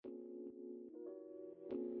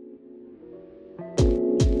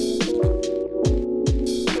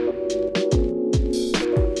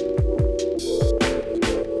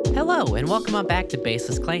and welcome on back to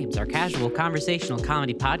Baseless Claims, our casual conversational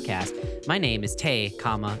comedy podcast. My name is Tay,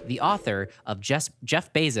 the author of Jeff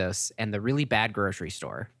Bezos and the Really Bad Grocery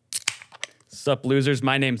Store. Sup, losers?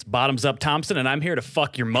 My name's Bottoms Up Thompson, and I'm here to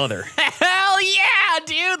fuck your mother. Hell yeah,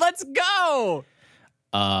 dude! Let's go!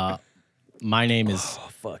 My name is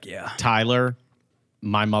Fuck yeah. Tyler.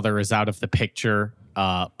 My mother is out of the picture.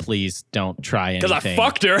 Please don't try anything. Because I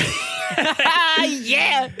fucked her.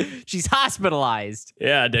 Yeah! She's hospitalized.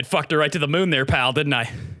 Yeah, I did. Fucked her right to the moon there, pal, didn't I?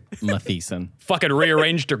 Matheson. Fucking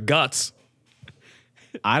rearranged her guts.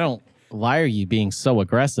 Why are you being so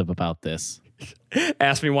aggressive about this?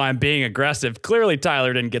 Ask me why I'm being aggressive. Clearly,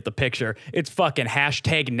 Tyler didn't get the picture. It's fucking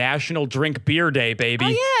hashtag National Drink Beer Day, baby. Oh,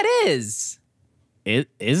 yeah, it is.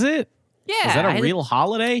 Is it? Yeah. Is that a real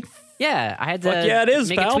holiday? Yeah, I had to it is,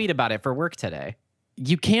 make pal. a tweet about it for work today.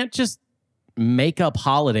 You can't just make up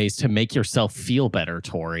holidays to make yourself feel better,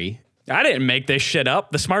 Tori. I didn't make this shit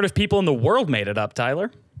up. The smartest people in the world made it up,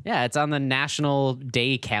 Tyler. Yeah, it's on the National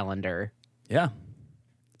Day calendar. Yeah.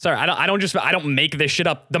 Sorry, I don't make this shit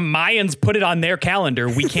up. The Mayans put it on their calendar.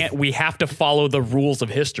 We have to follow the rules of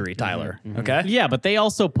history, Tyler. Okay? Yeah, but they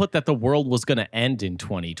also put that the world was going to end in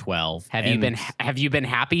 2012. Have you been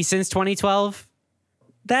happy since 2012?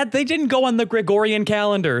 That they didn't go on the Gregorian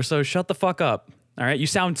calendar, so shut the fuck up. All right, you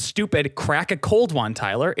sound stupid. Crack a cold one,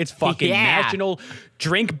 Tyler. It's fucking National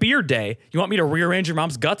Drink Beer Day. You want me to rearrange your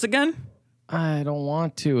mom's guts again? I don't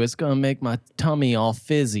want to. It's going to make my tummy all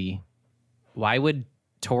fizzy. Why would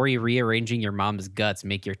Tori rearranging your mom's guts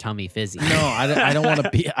make your tummy fizzy? No, I don't want to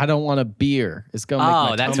be. I don't want a beer. It's going to make my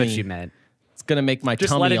tummy. That's what you meant. It's going to make my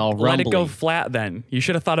Just tummy all rumbly. let it go flat then. You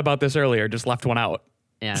should have thought about this earlier. Just left one out.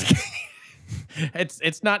 Yeah.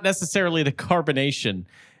 It's not necessarily the carbonation.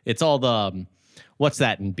 It's all the what's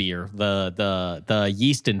that in beer? The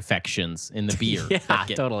yeast infections in the beer. Yeah,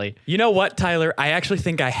 totally. You know what, Tyler? I actually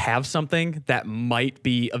think I have something that might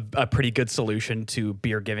be a pretty good solution to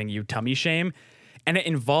beer giving you tummy shame. And it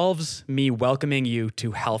involves me welcoming you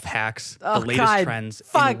to Health Hacks, the latest trends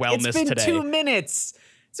in wellness it's been today. 2 minutes.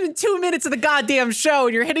 It's been 2 minutes of the goddamn show,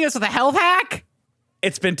 and you're hitting us with a health hack?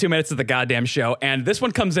 It's been 2 minutes of the goddamn show, and this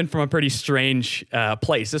one comes in from a pretty strange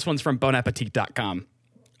place. This one's from bonappetit.com.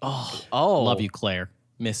 Oh, Oh. love you, Claire.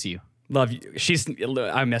 Miss you. Love you.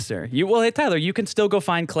 I miss her. Hey, Tyler, you can still go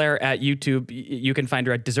find Claire at YouTube. You can find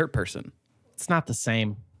her at Dessert Person. It's not the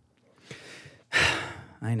same.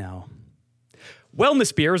 I know.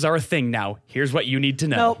 Wellness beers are a thing now. Here's what you need to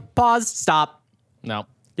know. No, pause, stop. No.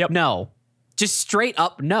 Yep. No. Just straight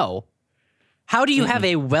up no. How do you have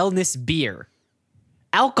a wellness beer?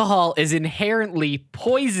 Alcohol is inherently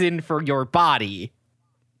poison for your body.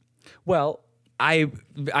 Well,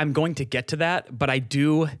 I'm going to get to that, but I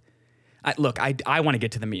want to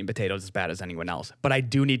get to the meat and potatoes as bad as anyone else, but I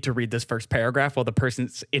do need to read this first paragraph while the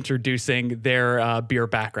person's introducing their beer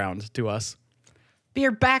background to us.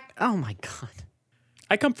 Oh my God.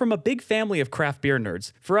 I come from a big family of craft beer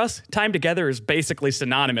nerds. For us, time together is basically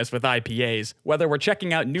synonymous with IPAs, whether we're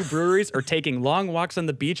checking out new breweries or taking long walks on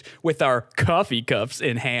the beach with our coffee cups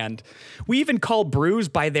in hand. We even call brews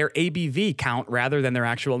by their ABV count rather than their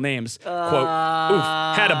actual names. Quote,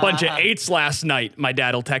 oof, had a bunch of 8s last night, my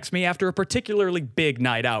dad will text me after a particularly big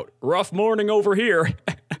night out. Rough morning over here.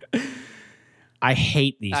 I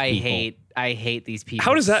hate these people. I hate these people.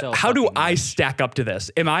 How does that, so how do fucking I much. stack up to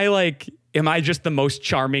this? Am I just the most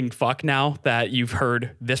charming fuck now that you've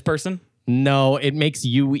heard this person? No, it makes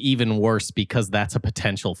you even worse because that's a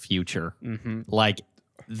potential future. Mm-hmm. Like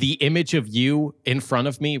the image of you in front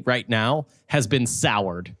of me right now has been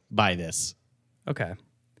soured by this. Okay.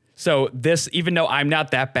 So this, even though I'm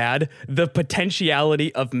not that bad, the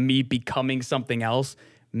potentiality of me becoming something else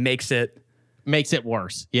makes it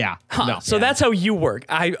worse. Yeah. Huh. No. So that's how you work.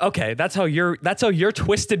 That's how your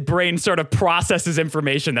twisted brain sort of processes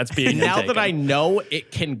information that's being Now taken. that I know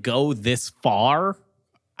it can go this far,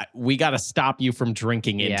 we got to stop you from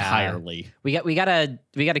drinking entirely. We gotta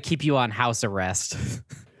keep you on house arrest.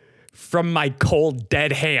 From my cold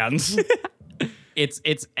dead hands.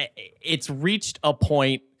 It's reached a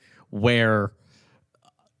point where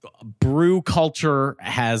brew culture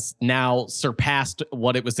has now surpassed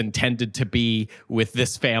what it was intended to be with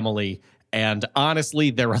this family. And honestly,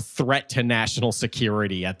 they're a threat to national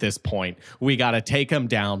security at this point. We got to take them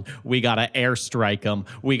down. We got to airstrike them.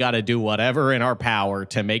 We got to do whatever in our power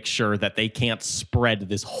to make sure that they can't spread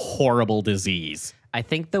this horrible disease. I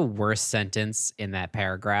think the worst sentence in that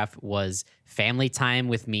paragraph was family time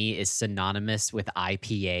with me is synonymous with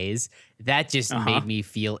IPAs. That just made me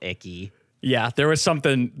feel icky. Yeah, there is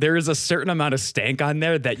a certain amount of stank on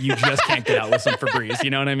there that you just can't get out with some Febreze. You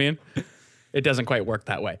know what I mean? It doesn't quite work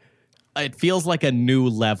that way. it feels like a new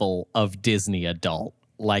level of Disney adult.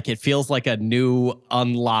 Like it feels like a new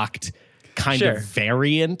unlocked kind of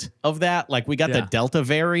variant of that. Like we got the Delta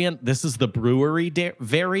variant. This is the brewery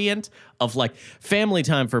variant of like family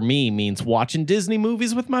time for me means watching Disney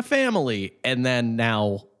movies with my family. And then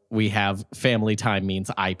now we have family time means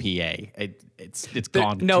IPA. It's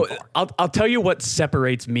gone too far. I'll tell you what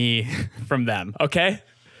separates me from them, okay?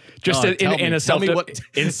 Just in tell me what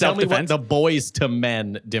self-defense. the boys to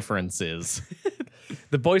men difference is.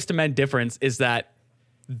 The boys to men difference is that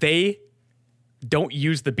they don't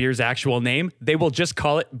use the beer's actual name. They will just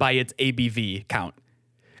call it by its ABV count.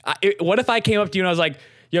 What if I came up to you and I was like,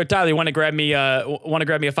 "Yo, Tyler, you want to grab me a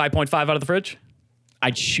 5.5 out of the fridge?"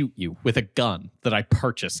 I'd shoot you with a gun that I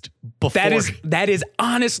purchased before. That is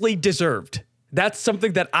honestly deserved. That's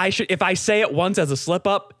something that I should. If I say it once as a slip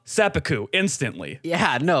up, seppuku instantly.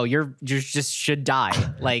 Yeah, no, you just should die.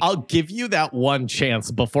 Like I'll give you that one chance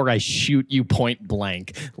before I shoot you point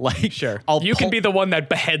blank. Like sure, you can be the one that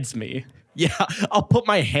beheads me. Yeah, I'll put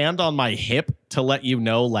my hand on my hip to let you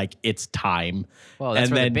know, like, it's time. Well, that's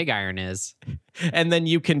where the big iron is. And then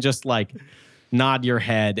you can just, like, nod your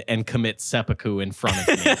head and commit seppuku in front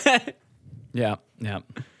of me. Yeah.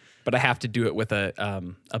 But I have to do it with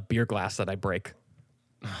a beer glass that I break.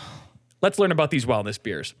 Let's learn about these wellness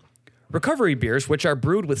beers. Recovery beers, which are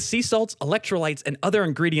brewed with sea salts, electrolytes, and other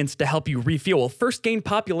ingredients to help you refuel, first gained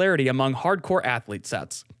popularity among hardcore athlete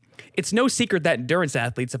sets. It's no secret that endurance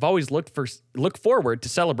athletes have always look forward to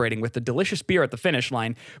celebrating with the delicious beer at the finish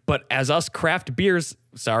line, but as craft beers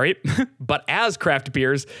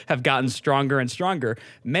have gotten stronger and stronger,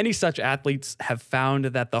 many such athletes have found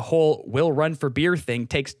that the whole "will run for beer" thing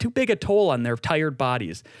takes too big a toll on their tired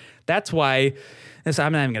bodies. That's why I'm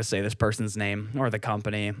not even going to say this person's name or the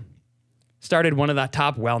company started one of the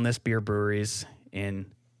top wellness beer breweries in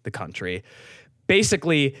the country.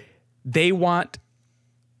 Basically, they want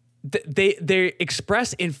they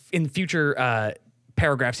express in future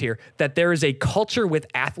paragraphs here that there is a culture with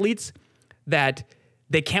athletes that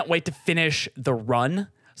they can't wait to finish the run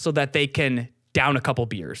so that they can down a couple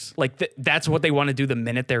beers. Like that's what they want to do the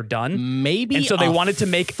minute they're done. Maybe, and so they wanted to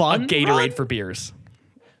make a Gatorade run? for beers.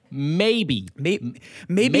 Maybe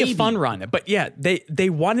a fun run, but yeah, they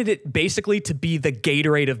wanted it basically to be the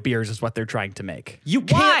Gatorade of beers is what they're trying to make. You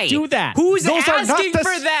can't do that. Who's asking for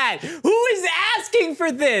that? Who is asking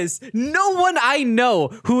for this? No one I know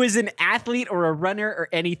who is an athlete or a runner or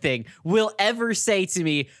anything will ever say to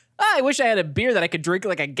me, I wish I had a beer that I could drink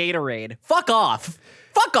like a Gatorade. Fuck off.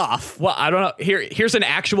 Well, I don't know. Here's an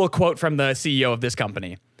actual quote from the CEO of this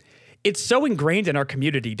company. It's so ingrained in our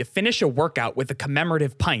community to finish a workout with a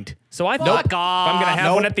commemorative pint. So I thought, if I'm going to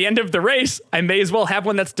have one at the end of the race, I may as well have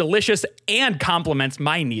one that's delicious and complements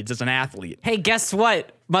my needs as an athlete. Hey, guess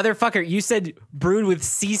what? Motherfucker, you said brewed with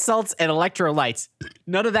sea salts and electrolytes.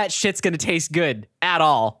 None of that shit's going to taste good at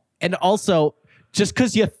all. And also, just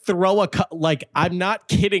because you throw I'm not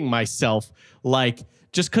kidding myself, like,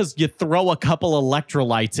 just because you throw a couple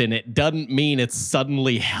electrolytes in it doesn't mean it's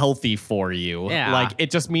suddenly healthy for you. Yeah. Like,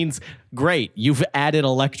 it just means, great, you've added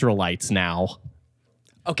electrolytes now.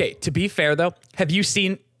 Okay, to be fair, though, have you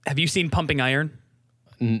seen Pumping Iron?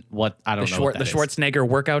 What? I don't know what that the Schwarzenegger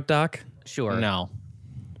workout doc? Sure. No.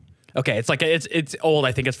 Okay, it's like it's old.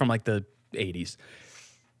 I think it's from like the 80s.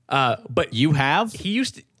 But You have? he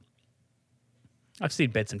used to... I've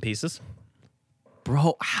seen bits and pieces.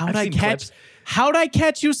 Bro, how'd I've seen clips. I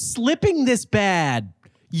catch you slipping this bad?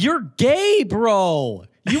 You're gay, bro.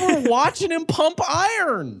 You were watching him pump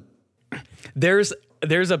iron. There's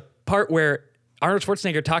a part where Arnold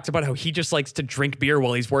Schwarzenegger talks about how he just likes to drink beer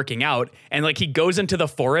while he's working out. And like he goes into the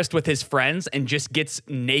forest with his friends and just gets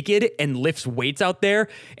naked and lifts weights out there.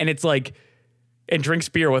 And it's like, and drinks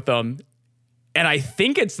beer with them. And I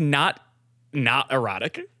think it's not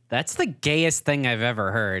erotic. That's the gayest thing I've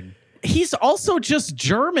ever heard. He's also just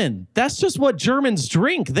German. That's just what Germans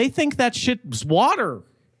drink. They think that shit's water.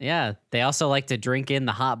 Yeah, they also like to drink in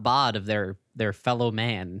the hot bod of their fellow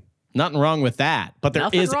man. Nothing wrong with that. But there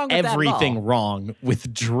Nothing is wrong with that at everything all. wrong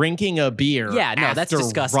with drinking a beer Yeah, no, that's after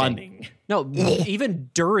disgusting. running. No, even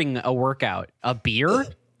during a workout, a beer?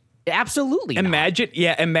 Absolutely not.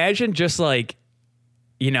 Imagine just like,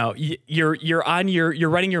 you know, you're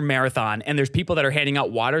running your marathon and there's people that are handing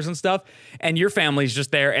out waters and stuff and your family's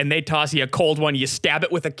just there and they toss you a cold one, you stab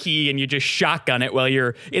it with a key and you just shotgun it while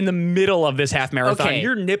you're in the middle of this half marathon. Okay.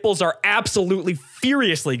 Your nipples are absolutely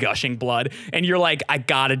furiously gushing blood and you're like, I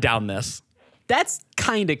gotta down this. That's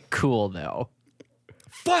kind of cool though.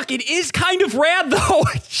 Fuck, it is kind of rad though.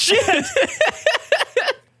 Shit.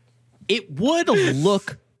 It would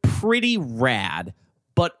look pretty rad,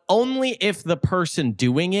 but only if the person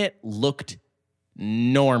doing it looked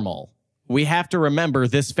normal. We have to remember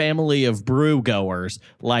this family of brew goers,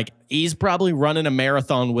 like he's probably running a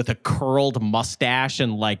marathon with a curled mustache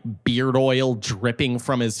and like beard oil dripping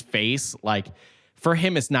from his face. Like for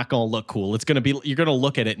him, it's not going to look cool. It's going to be, you're going to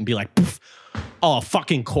look at it and be like, oh,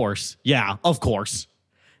 fucking course. Yeah, of course.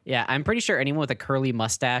 Yeah, I'm pretty sure anyone with a curly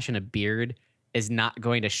mustache and a beard is not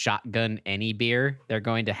going to shotgun any beer. They're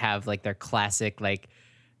going to have like their classic like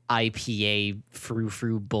IPA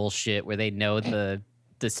frou-frou bullshit where they know the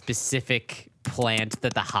specific plant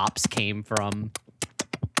that the hops came from.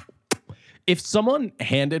 If someone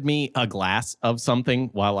handed me a glass of something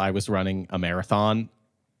while I was running a marathon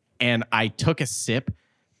and I took a sip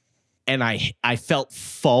and I felt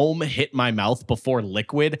foam hit my mouth before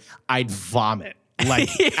liquid, I'd vomit like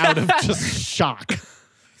out of just shock.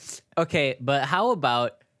 Okay, but how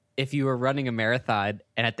about if you were running a marathon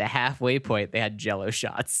and at the halfway point they had Jell-O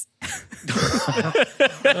shots?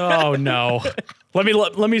 Oh no. Let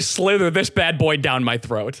me slither this bad boy down my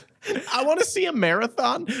throat. I want to see a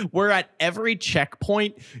marathon where at every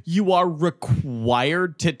checkpoint you are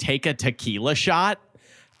required to take a tequila shot.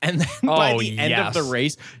 And then by the end of the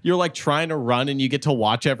race, you're like trying to run and you get to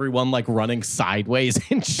watch everyone like running sideways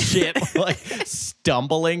and shit, like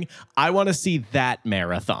stumbling. I want to see that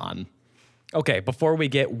marathon. Okay, before we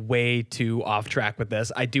get way too off track with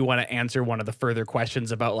this, I do want to answer one of the further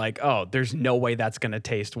questions about like, oh, there's no way that's going to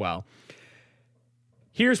taste well.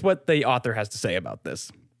 Here's what the author has to say about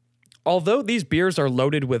this. Although these beers are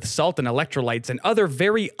loaded with salt and electrolytes and other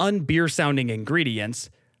very unbeer sounding ingredients,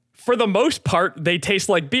 for the most part, they taste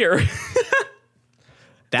like beer.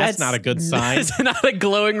 That's not a good sign. That's not a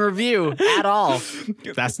glowing review at all.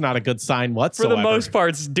 That's not a good sign For whatsoever. the most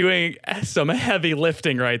part, it's doing some heavy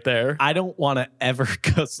lifting right there. I don't want to ever,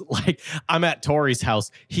 because like I'm at Tori's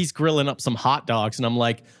house. He's grilling up some hot dogs and I'm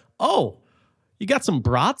like, oh, you got some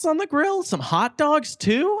brats on the grill? Some hot dogs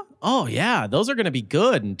too? Oh yeah, those are going to be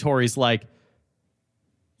good. And Tori's like,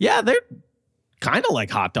 yeah, they're kind of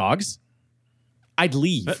like hot dogs. I'd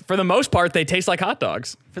leave. But for the most part, they taste like hot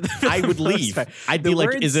dogs. I would leave. I'd be like,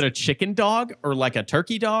 words- is it a chicken dog or like a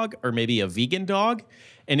turkey dog or maybe a vegan dog?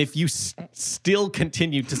 And if you still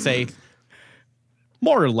continue to say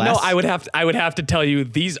more or less. No, I would have to tell you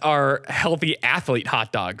these are healthy athlete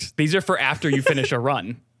hot dogs. These are for after you finish a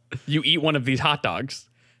run. You eat one of these hot dogs.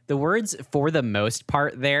 The words "for the most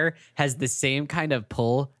part" there has the same kind of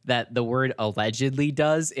pull that the word "allegedly"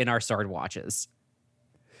 does in our sword watches.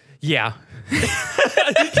 Yeah.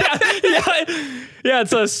 Yeah,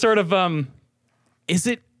 it's a sort of Is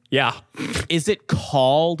it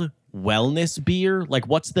called wellness beer? Like,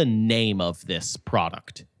 what's the name of this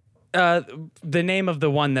product? the name of the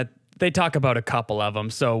one that they talk about, a couple of them.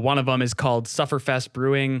 So one of them is called Sufferfest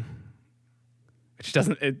Brewing, which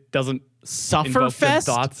doesn't invoke the Sufferfest?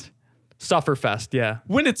 thoughts. Sufferfest, yeah.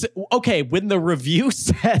 When the review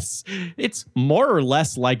says it's more or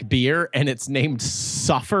less like beer and it's named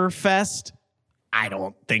Sufferfest, I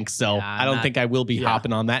don't think so. Yeah, I don't think I will be yeah.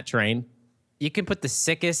 hopping on that train. You can put the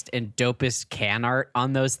sickest and dopest can art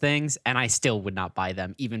on those things, and I still would not buy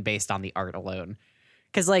them, even based on the art alone.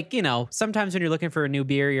 Because, like, you know, sometimes when you're looking for a new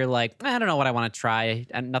beer, you're like, I don't know what I want to try,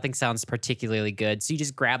 and nothing sounds particularly good. So you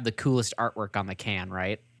just grab the coolest artwork on the can,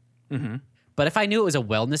 right? Mm-hmm. But if I knew it was a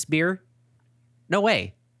wellness beer, no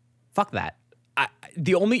way. Fuck that.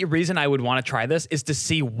 The only reason I would want to try this is to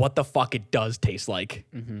see what the fuck it does taste like.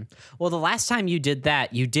 Mm-hmm. Well, the last time you did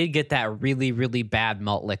that, you did get that really, really bad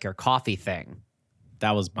malt liquor coffee thing.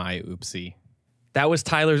 That was my oopsie. That was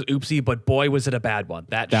Tyler's oopsie, but boy, was it a bad one.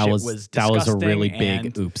 That shit was that was a disgusting really big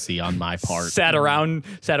and oopsie on my part. Sat around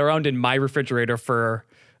in my refrigerator for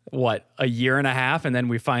a year and a half, and then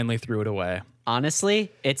we finally threw it away.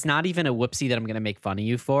 Honestly, it's not even a whoopsie that I'm going to make fun of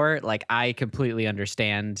you for. Like, I completely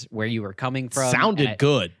understand where you were coming from. Sounded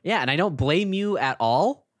good. Yeah, and I don't blame you at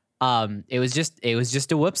all. It was just a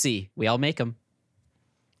whoopsie. We all make them.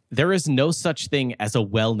 There is no such thing as a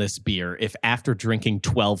wellness beer if after drinking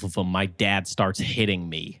 12 of them, my dad starts hitting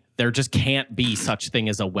me. There just can't be such thing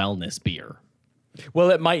as a wellness beer.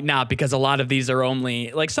 Well, it might not, because a lot of these are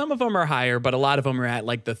only, like, some of them are higher, but a lot of them are at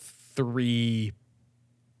like the 3%.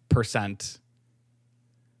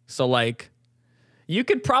 So, like, you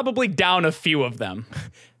could probably down a few of them.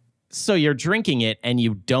 So you're drinking it and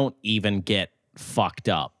you don't even get fucked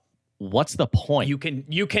up. What's the point? You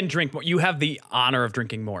can drink more. You have the honor of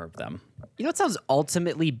drinking more of them. You know what sounds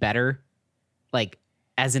ultimately better, like,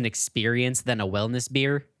 as an experience than a wellness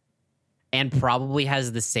beer, and probably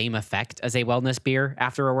has the same effect as a wellness beer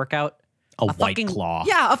after a workout? A White Claw.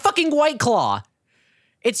 Yeah, a fucking White Claw.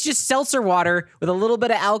 It's just seltzer water with a little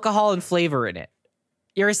bit of alcohol and flavor in it.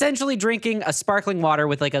 You're essentially drinking a sparkling water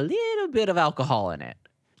with like a little bit of alcohol in it.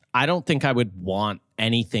 I don't think I would want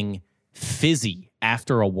anything fizzy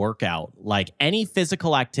after a workout, like any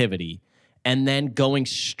physical activity, and then going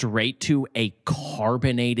straight to a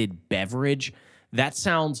carbonated beverage. That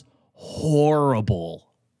sounds horrible.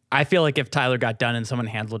 I feel like if Tyler got done and someone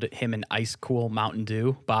handled him an ice cool Mountain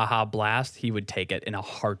Dew Baja Blast, he would take it in a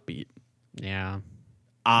heartbeat. Yeah.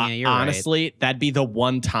 Honestly, right. that'd be the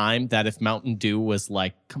one time that if Mountain Dew was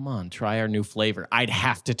like, come on, try our new flavor, I'd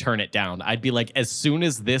have to turn it down. I'd be like, as soon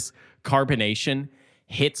as this carbonation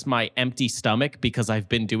hits my empty stomach because I've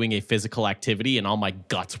been doing a physical activity and all my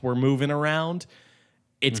guts were moving around,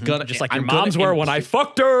 it's gonna... Just like I'm your mom's gonna were when I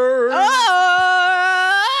fucked her. Oh!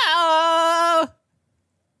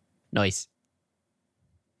 Nice.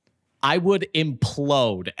 I would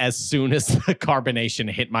implode as soon as the carbonation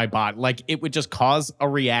hit my body. Like, it would just cause a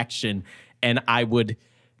reaction and I would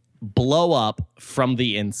blow up from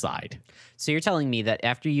the inside. So you're telling me that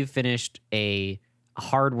after you've finished a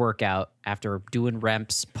hard workout, after doing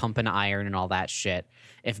reps, pumping iron and all that shit,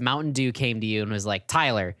 if Mountain Dew came to you and was like,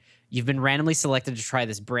 Tyler, you've been randomly selected to try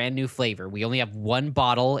this brand new flavor. We only have one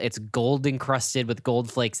bottle. It's gold encrusted with gold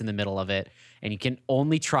flakes in the middle of it. And you can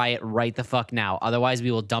only try it right the fuck now. Otherwise,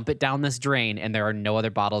 we will dump it down this drain and there are no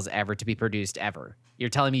other bottles ever to be produced ever.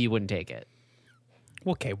 You're telling me you wouldn't take it?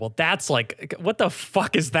 Okay, well, that's like, what the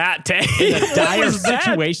fuck is that, Tay? In a dire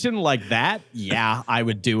situation like that, yeah, I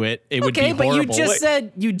would do it. It would be horrible. Okay,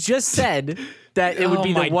 but you just said that it would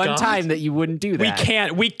be the one time that you wouldn't do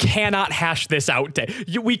that. We cannot hash this out.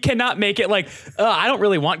 We cannot make it like, I don't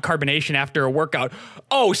really want carbonation after a workout.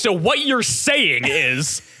 Oh, so what you're saying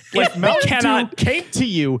is... If Mountain Dew came to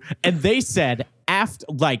you and they said, after,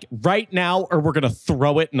 like, right now, or we're going to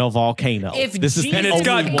throw it in a volcano. If this is and it's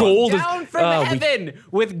got gold down from heaven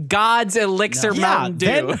with God's elixir Mountain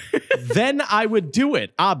Dew. Then I would do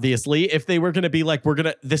it, obviously. If they were going to be like,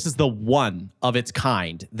 this is the one of its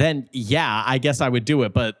kind, then yeah, I guess I would do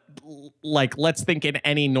it. But like, let's think in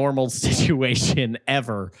any normal situation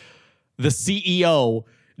ever, the CEO,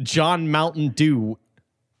 John Mountain Dew,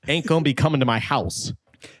 ain't going to be coming to my house.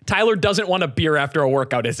 Tyler doesn't want a beer after a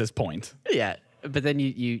workout is his point. Yeah, but then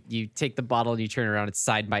you take the bottle and you turn around, it's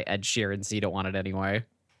signed by Ed Sheeran, so you don't want it anyway.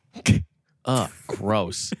 Ugh,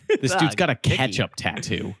 gross. This dude's got a ketchup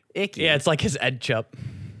tattoo. Icky. Yeah, it's like his Ed Chup.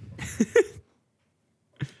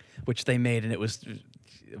 Which they made, and it was...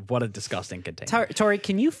 What a disgusting container. Tori,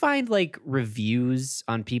 can you find like reviews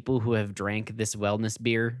on people who have drank this wellness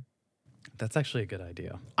beer? That's actually a good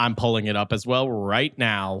idea. I'm pulling it up as well right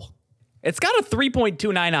now. It's got a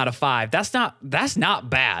 3.29 out of 5. That's not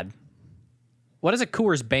bad. What does a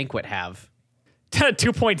Coors Banquet have?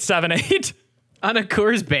 2.78. On a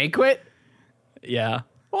Coors Banquet? Yeah.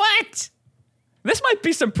 What? This might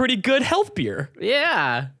be some pretty good health beer.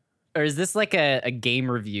 Yeah. Or is this like a game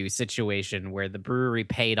review situation where the brewery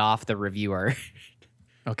paid off the reviewer?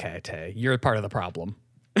 Okay, Tay, you're part of the problem.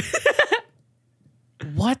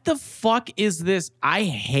 What the fuck is this? I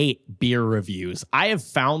hate beer reviews. I have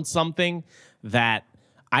found something that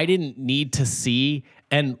I didn't need to see.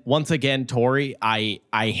 And once again, Tori, I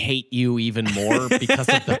hate you even more because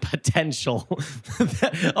of the potential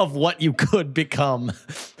of what you could become.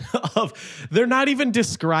 They're not even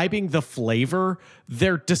describing the flavor.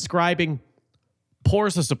 They're describing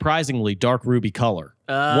pours a surprisingly dark ruby color.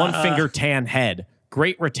 1 finger tan head.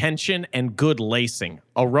 Great retention and good lacing.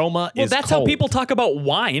 Aroma is that's cold. how people talk about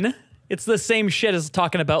wine. It's the same shit as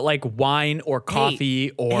talking about like wine or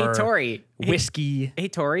coffee or Tori. whiskey. Hey,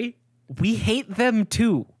 Tori, we hate them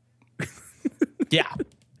too. Yeah.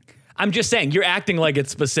 I'm just saying, you're acting like it's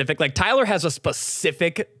specific. Like Tyler has a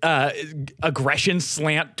specific aggression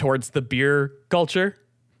slant towards the beer culture.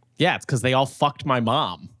 Yeah, it's because they all fucked my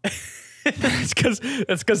mom. It's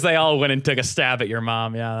because they all went and took a stab at your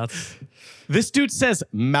mom. Yeah, that's... This dude says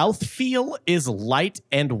mouthfeel is light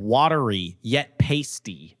and watery, yet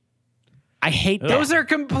pasty. I hate that. Those are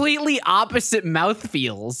completely opposite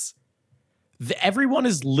mouthfeels. Everyone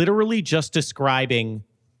is literally just describing...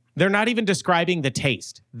 They're not even describing the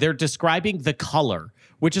taste. They're describing the color,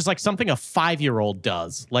 which is like something a 5-year-old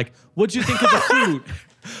does. Like, what'd you think of the fruit?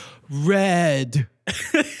 Red.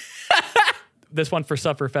 This one for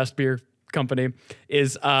Sufferfest Beer Company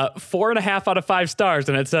is 4.5 out of 5 stars,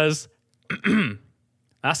 and it says,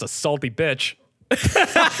 that's a salty bitch.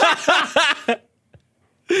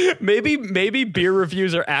 Maybe beer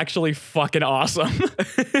reviews are actually fucking awesome.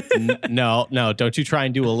 No, don't you try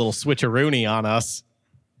and do a little switcheroony on us.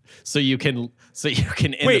 So you can in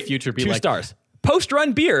the future be 2 like, stars.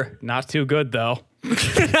 Post-run beer, not too good though.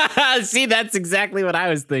 See, that's exactly what I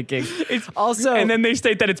was thinking. Also, And then they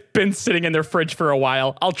state that it's been sitting in their fridge for a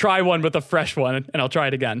while. I'll try one with a fresh one, and I'll try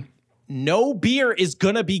it again. No beer is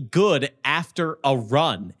going to be good after a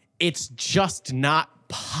run. It's just not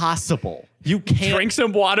possible. You can't Drink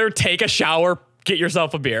some water, take a shower, get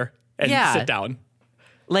yourself a beer, and Yeah. sit down.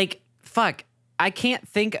 like, fuck, I can't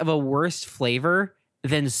think of a worse flavor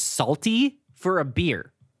than salty for a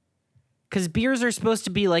beer. Because beers are supposed to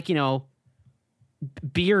be like,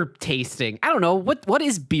 beer tasting. I don't know. What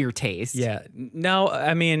is beer taste? Yeah. No,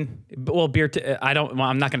 I mean, well,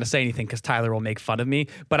 I'm not going to say anything because Tyler will make fun of me,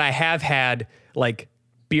 but I have had like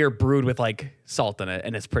beer brewed with like salt in it,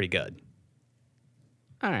 and it's pretty good.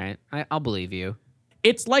 All right. I'll believe you.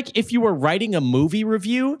 It's like if you were writing a movie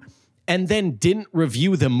review and then didn't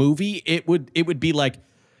review the movie, it would be like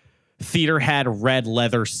theater had red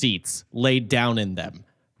leather seats laid down in them.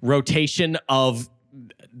 Rotation of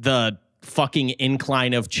the fucking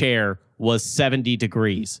incline of chair was 70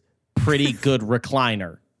 degrees. Pretty good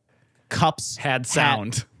recliner. Cups Had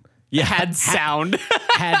sound. Had sound.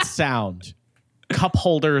 had sound. Cup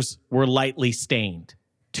holders were lightly stained.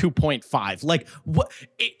 2.5. Like what?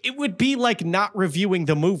 It would be like not reviewing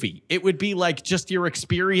the movie. It would be like just your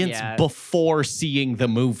experience Yeah. before seeing the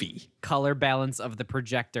movie. Color balance of the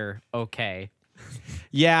projector. Okay.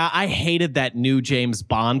 Yeah, I hated that new James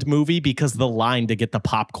Bond movie because the line to get the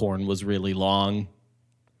popcorn was really long.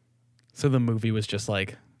 So the movie was just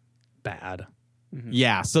like bad.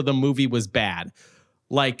 Yeah, so the movie was bad.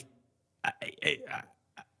 Like,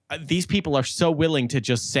 these people are so willing to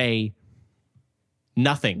just say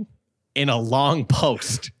nothing in a long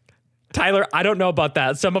post. Tyler, I don't know about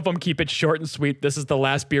that. Some of them keep it short and sweet. This is the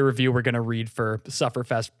last beer review we're going to read for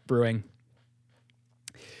Sufferfest Brewing.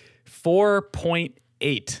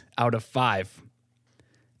 4.8 out of 5.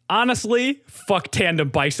 Honestly, fuck tandem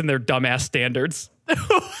bikes and their dumbass standards.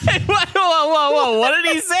 Whoa. What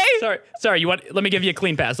did he say? Sorry. Let me give you a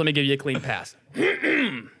clean pass.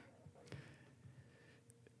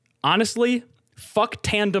 Honestly, fuck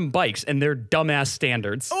tandem bikes and their dumbass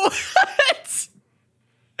standards. What?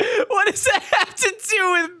 What does that have to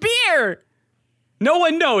do with beer? No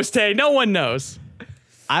one knows, Tay. No one knows.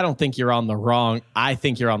 I think you're on the wrong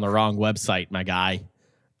website, my guy.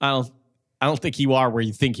 I don't think you are where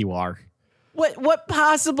you think you are. What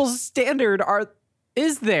possible standard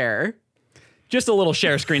is there? Just a little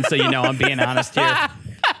share screen so you know I'm being honest here.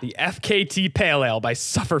 The FKT Pale Ale by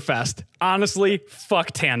Sufferfest. Honestly,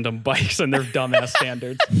 fuck tandem bikes and their dumbass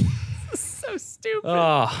standards. So stupid.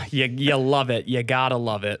 Oh, you love it. You gotta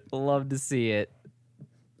love it. Love to see it.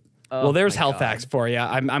 Well, there's health hacks for you.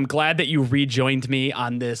 I'm glad that you rejoined me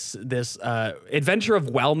on this adventure of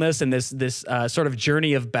wellness and this sort of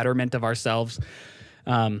journey of betterment of ourselves.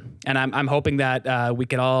 And I'm hoping that we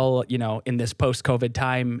could all, in this post-COVID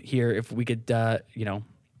time here, if we could,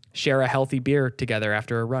 share a healthy beer together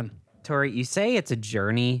after a run. Tori, you say it's a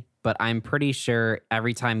journey, but I'm pretty sure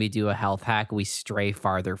every time we do a health hack, we stray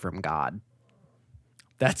farther from God.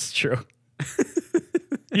 That's true.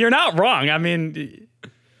 You're not wrong. I mean,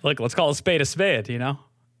 look, let's call a spade,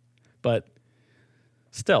 But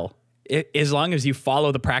still, as long as you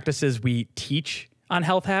follow the practices we teach on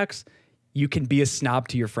health hacks, you can be a snob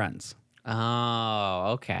to your friends.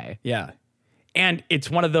 Oh, okay. Yeah. And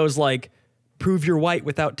it's one of those like, prove you're white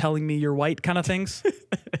without telling me you're white kind of things.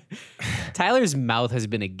 Tyler's mouth has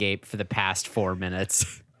been agape for the past 4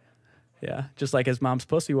 minutes. Yeah. Just like his mom's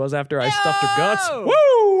pussy was after I stuffed her guts.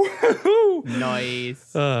 Woo! Woo!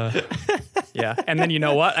 Nice. Yeah. And then you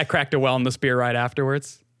know what? I cracked a wellness beer right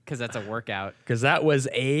afterwards. Because that's a workout. Because that was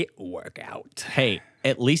a workout. Hey,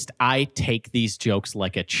 at least I take these jokes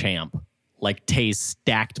like a champ. Like Tay's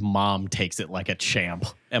stacked mom takes it like a champ.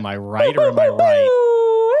 Am I right or am I right?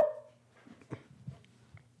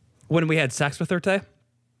 When we had sex with her, Tay?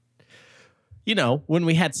 When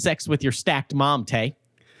we had sex with your stacked mom, Tay.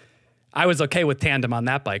 I was okay with tandem on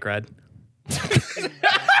that bike ride.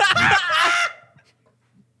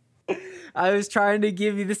 I was trying to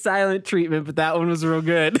give you the silent treatment, but that one was real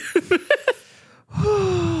good.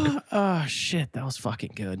 Oh shit, that was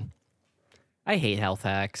fucking good. I hate health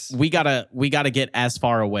hacks. We gotta get as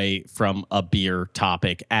far away from a beer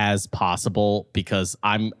topic as possible because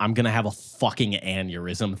I'm gonna have a fucking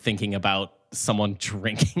aneurysm thinking about someone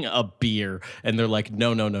drinking a beer and they're like,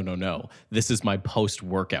 no. This is my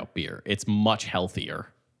post-workout beer. It's much healthier.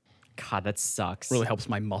 God, that sucks. Really helps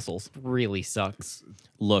my muscles. Really sucks.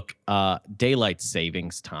 Look, daylight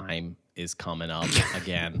savings time is coming up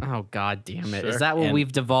again. Oh, God damn it. Sure. Is that what And-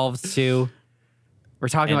 we've devolved to? We're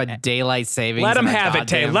talking about daylight savings. Let 'em on a have it,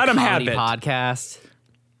 Tay. goddamn Let 'em have comedy it. Podcast.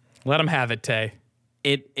 Let him have it, Tay.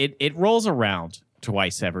 It rolls around.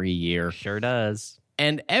 twice every year. Sure does.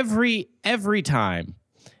 And every time,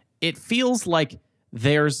 it feels like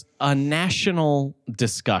there's a national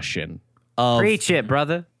discussion of, Preach it,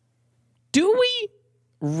 brother. do we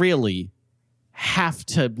really have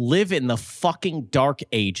to live in the fucking dark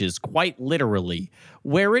ages, quite literally,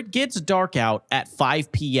 where it gets dark out at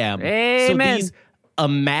 5 p.m. Amen. So these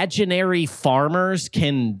imaginary farmers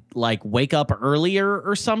can like wake up earlier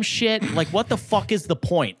or some shit? Like, what the fuck is the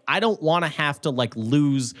point? I don't want to have to like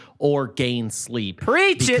lose or gain sleep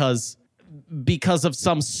Preach it. because of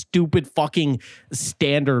some stupid fucking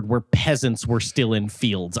standard where peasants were still in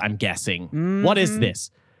fields, I'm guessing. What is this?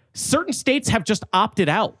 Certain states have just opted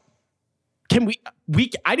out. Can we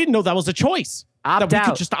I didn't know that was a choice. Opt that we out.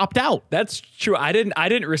 could just opt out. That's true. I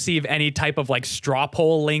didn't receive any type of like straw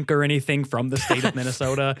poll link or anything from the state of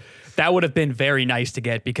Minnesota. That would have been very nice to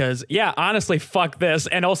get because, yeah, honestly, fuck this.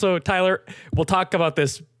 And also, Tyler, we'll talk about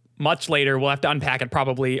this much later. We'll have to unpack it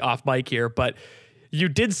probably off mic here, but you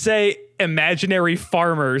did say imaginary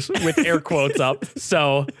farmers with air quotes up.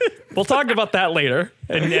 So we'll talk about that later.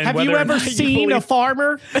 And Have whether you or ever not you seen a believe-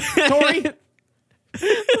 farmer, Tori? Of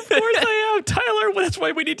course I have, Tyler. That's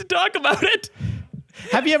why we need to talk about it.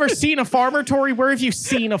 Have you ever seen a farmer, Tori? Where have you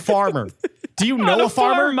seen a farmer? Do you know On a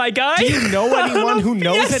farmer, farm, my guy. Do you know anyone who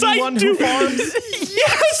knows Yes, I anyone do. who farms?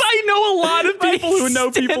 Yes, I know a lot of people who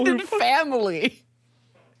know people who Extended family.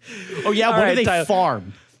 Oh yeah, All what right, do they Tyler.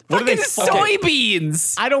 farm? What do Fucking they farm?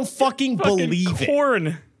 soybeans. I don't fucking believe fucking it.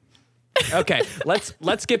 corn. Okay,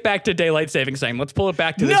 let's get back to daylight savings time. Let's pull it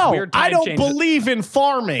back to this No, weird time I don't change. believe in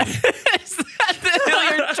farming. Is that the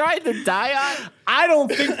hill you're trying to die on? I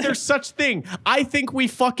don't think there's such thing. I think we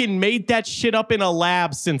fucking made that shit up in a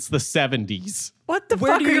lab since the 70s. What the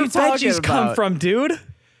Where fuck do are your you talking veggies about? come from, dude?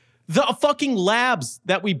 The fucking labs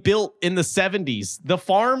that we built in the 70s. The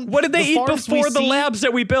farm. What did they the eat farms we before the see, labs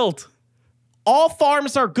that we built? All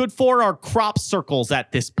farms are good for are crop circles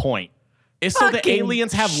at this point. Is so the Fucking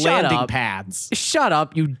aliens have shut landing up. pads. Shut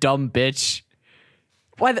up, you dumb bitch.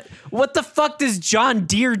 What the fuck does John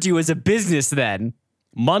Deere do as a business then?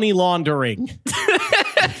 Money laundering.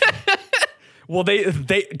 Well, they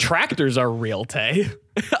tractors are real, Tay.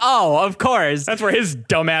 Oh, of course. That's where his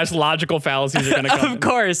dumbass logical fallacies are gonna come. Of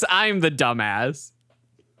course, I'm the dumbass.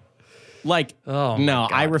 Like, Oh, my no,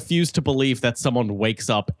 God. I refuse to believe that someone wakes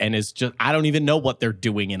up and is just, I don't even know what they're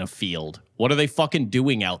doing in a field. What are they fucking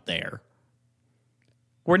doing out there?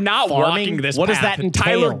 We're not Farming? walking this What does path. that entail?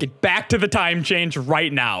 Tyler, get back to the time change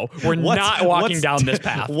right now. We're not walking down this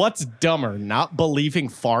path. What's dumber, not believing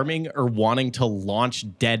farming or wanting to launch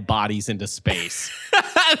dead bodies into space?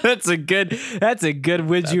 That's a good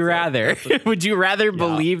would you rather? Would you rather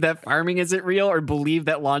believe that farming isn't real or believe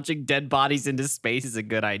that launching dead bodies into space is a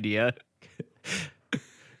good idea?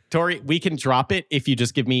 Tori, we can drop it if you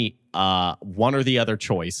just give me one or the other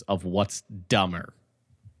choice of what's dumber.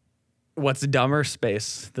 What's dumber?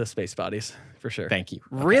 The space bodies, for sure. Thank you.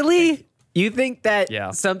 Really? You think that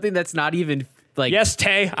Yeah. something that's not even like Yes,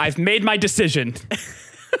 Tay, I've made my decision.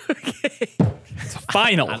 It's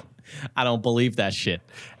final. I don't believe that shit.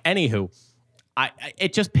 Anywho,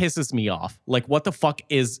 it just pisses me off. Like, what the fuck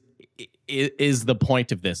is the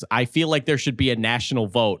point of this? I feel like there should be a national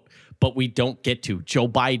vote, but we don't get to. Joe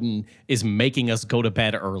Biden is making us go to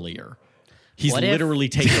bed earlier. He's What if- literally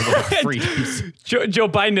taking away our freedoms. Joe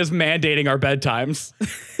Biden is mandating our bedtimes.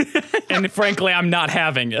 And frankly, I'm not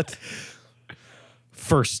having it.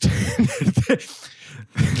 First,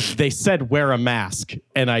 they said wear a mask,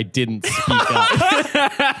 and I didn't speak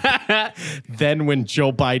up. Then when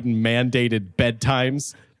Joe Biden mandated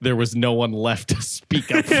bedtimes, there was no one left to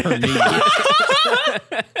speak up for me.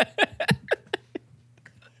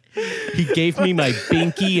 He gave me my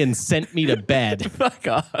binky and sent me to bed. fuck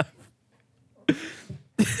off.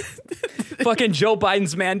 Fucking Joe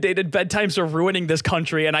Biden's mandated bedtimes are ruining this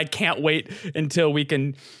country, and I can't wait until we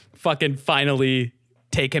can fucking finally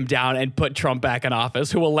take him down and put Trump back in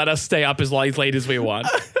office, who will let us stay up as late as we want.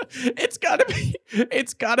 It's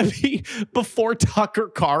gotta be before Tucker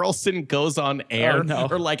Carlson goes on air Oh, no.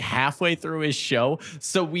 or like halfway through his show.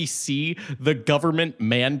 So we see the government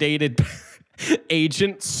mandated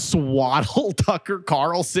agent swaddle Tucker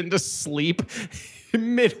Carlson to sleep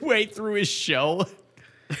midway through his show.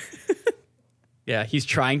 Yeah, he's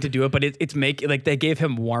trying to do it, but it's like they gave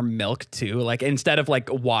him warm milk too. Like instead of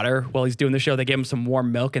like water while he's doing the show, they gave him some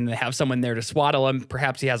warm milk and they have someone there to swaddle him.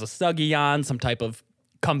 Perhaps he has a Snuggie on, some type of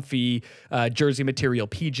comfy jersey material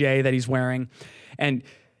PJ that he's wearing. And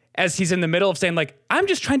as he's in the middle of saying, like, I'm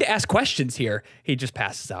just trying to ask questions here, he just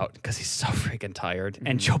passes out because he's so freaking tired.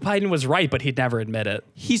 And Joe Biden was right, but he'd never admit it.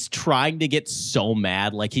 He's trying to get so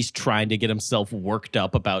mad, like he's trying to get himself worked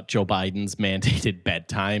up about Joe Biden's mandated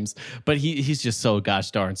bedtimes, but he's just so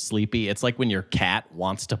gosh darn sleepy. It's like when your cat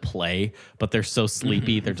wants to play, but they're so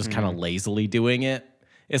sleepy, they're just kind of lazily doing it.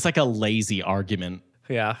 It's like a lazy argument.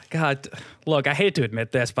 Yeah, God, look, I hate to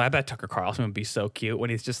admit this, but I bet Tucker Carlson would be so cute when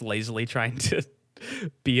he's just lazily trying to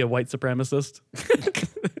be a white supremacist.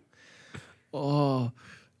 Oh,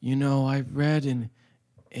 I read an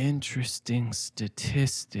interesting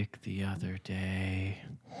statistic the other day.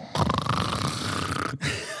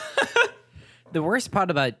 The worst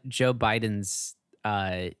part about Joe Biden's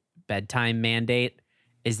bedtime mandate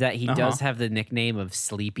is that he does have the nickname of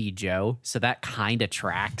Sleepy Joe, so that kind of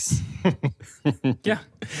tracks. Yeah.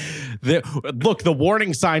 Look, the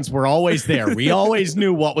warning signs were always there. We always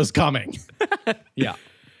knew what was coming. Yeah.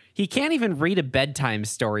 He can't even read a bedtime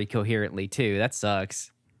story coherently, too. That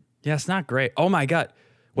sucks. Yeah, it's not great. Oh my God.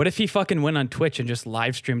 What if he fucking went on Twitch and just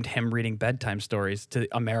live streamed him reading bedtime stories to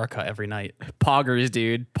America every night? Poggers,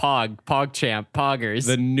 dude. Pog champ. Poggers.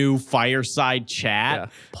 The new fireside chat. Yeah.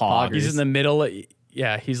 Poggers. He's in the middle.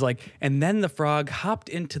 Yeah, he's like, and then the frog hopped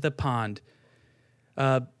into the pond.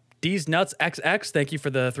 D's nuts XX. Thank you for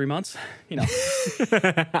the 3 months.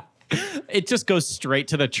 It just goes straight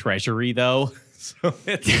to the treasury, though. So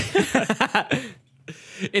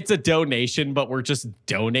it's a donation, but we're just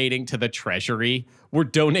donating to the treasury. We're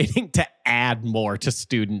donating to add more to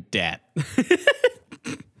student debt.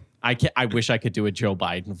 I wish I could do a Joe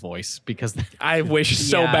Biden voice because I wish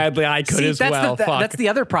so badly I could as well. That's the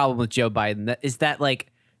other problem with Joe Biden. Is that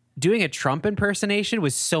like doing a Trump impersonation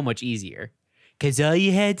was so much easier because all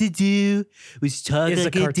you had to do was talk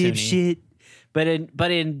like a dipshit. But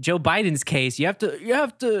in Joe Biden's case, you have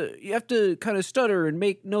to kind of stutter and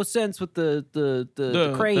make no sense with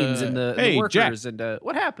the cranes and the workers. Jack, and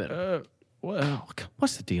what happened? Well,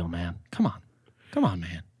 what's the deal, man? Come on,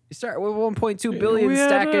 man. You start with 1.2 billion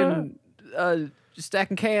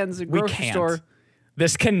stacking cans at grocery store.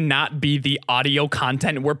 This cannot be the audio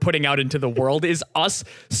content we're putting out into the world. Is us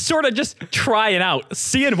sort of just trying out,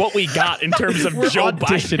 seeing what we got in terms of Joe Biden.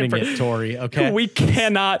 Auditioning it, Tori. Okay, we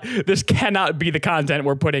cannot. This cannot be the content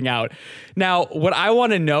we're putting out. Now, what I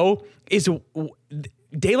want to know is,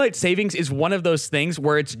 daylight savings is one of those things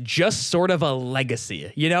where it's just sort of a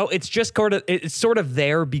legacy. It's just it's sort of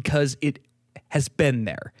there because it has been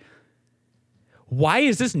there. Why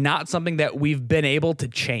is this not something that we've been able to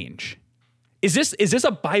change? Is this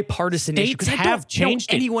a bipartisan issue? States have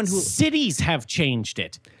changed it. Cities have changed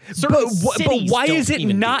it. But why is it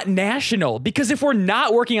not national? Because if we're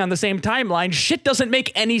not working on the same timeline, shit doesn't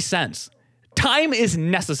make any sense. Time is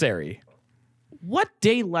necessary. What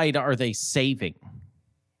daylight are they saving?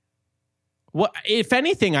 What, if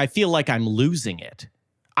anything, I feel like I'm losing it.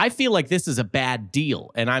 I feel like this is a bad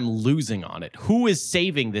deal and I'm losing on it. Who is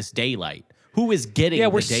saving this daylight? Who is getting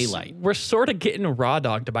the daylight? We're sort of getting raw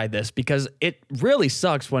dogged by this because it really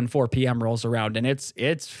sucks when 4 p.m. rolls around and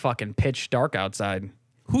it's fucking pitch dark outside.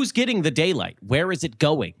 Who's getting the daylight? Where is it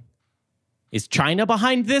going? Is China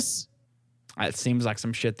behind this? It seems like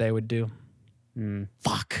some shit they would do.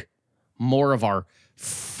 Fuck. More of our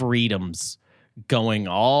freedoms going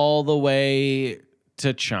all the way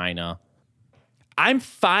to China. I'm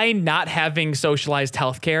fine not having socialized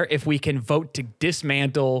healthcare if we can vote to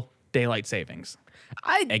dismantle daylight savings.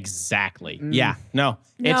 Exactly. Yeah. No.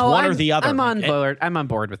 It's one or the other. I'm on board. I'm on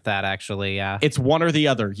board with that, actually. Yeah. It's one or the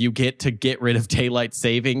other. You get to get rid of daylight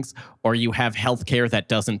savings, or you have healthcare that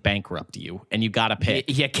doesn't bankrupt you, and you got to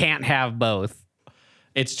pick. You can't have both.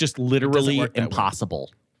 It's just literally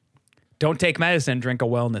impossible. Don't take medicine. Drink a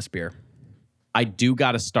wellness beer. I do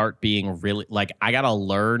got to start being really I got to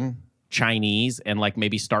learn Chinese and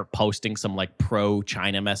maybe start posting some pro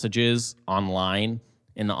China messages online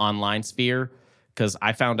in the online sphere, because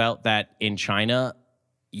I found out that in China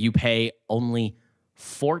you pay only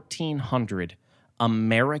 1,400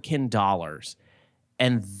 American dollars,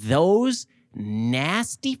 and those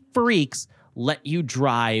nasty freaks let you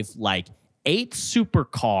drive 8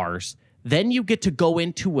 supercars, then you get to go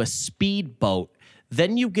into a speedboat,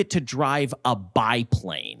 then you get to drive a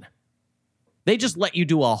biplane. They just let you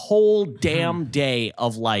do a whole damn day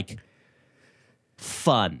of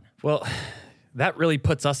fun. Well, that really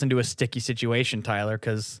puts us into a sticky situation, Tyler,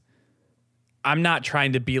 because I'm not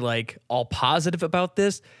trying to be all positive about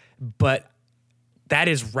this, but that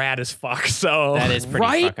is rad as fuck. So that is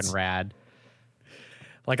pretty fucking rad.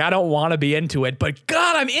 I don't want to be into it, but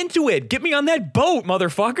God, I'm into it. Get me on that boat,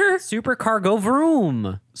 motherfucker. Supercar go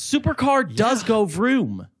vroom. Supercar does go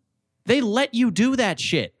vroom. They let you do that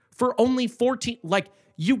shit. for only 14. Like,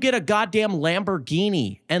 you get a goddamn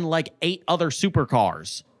Lamborghini and like 8 other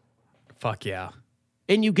supercars. Fuck yeah.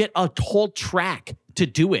 And you get a whole track to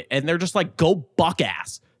do it. And they're just like, go buck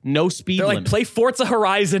ass. No speed They're limit. like, play Forza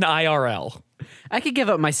Horizon IRL. I could give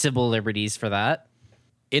up my civil liberties for that.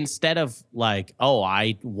 Instead of like, oh,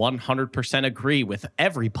 I 100% agree with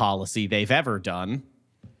every policy they've ever done.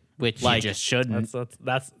 Which Like, you just shouldn't.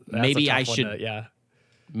 That's Maybe a tough I one should- to- yeah.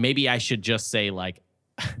 Maybe I should just say like,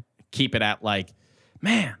 keep it at like,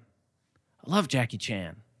 man, I love Jackie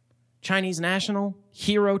Chan. Chinese national,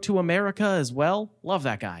 hero to America as well. Love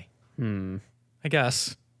that guy. I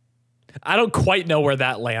guess. I don't quite know where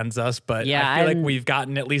that lands us, but Yeah, I feel like I'm- we've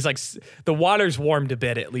gotten at least like the water's warmed a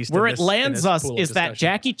bit at least. Where in it this- in lands this us pool of is that discussion.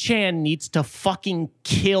 Jackie Chan needs to fucking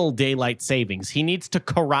kill daylight savings. He needs to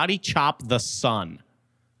karate chop the sun.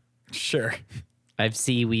 Sure. I've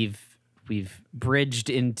seen we've bridged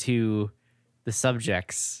into the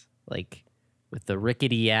subjects like with the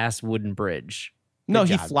rickety ass wooden bridge. No,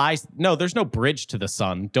 Good he job. flies. No, there's no bridge to the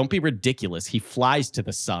sun. Don't be ridiculous. He flies to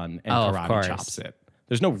the sun and Oh, of karate course. chops it.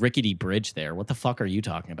 There's no rickety bridge there. What the fuck are you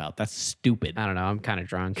talking about? That's stupid. I don't know. I'm kind of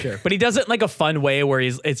drunk. Sure. But he does it in like a fun way where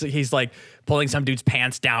he's like pulling some dude's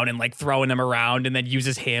pants down and like throwing him around and then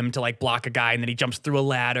uses him to like block a guy and then he jumps through a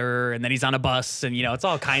ladder and then he's on a bus and it's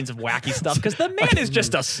all kinds of wacky stuff because the man is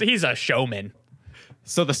just he's a showman.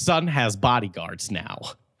 So the sun has bodyguards now.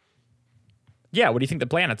 Yeah, what do you think the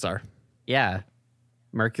planets are? Yeah.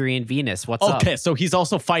 Mercury and Venus. What's up? Okay, so he's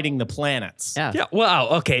also fighting the planets. Yeah. Yeah, well,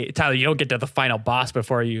 okay, Tyler, you don't get to the final boss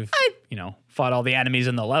before you've fought all the enemies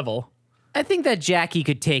in the level. I think that Jackie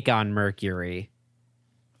could take on Mercury.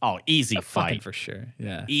 Oh, easy Fucking fight. for sure.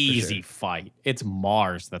 Yeah. Easy fight. It's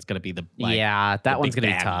Mars that's going to be the Yeah, that one's big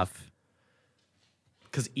going to be baddie. tough.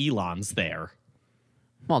 Because Elon's there.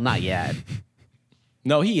 Well, not yet.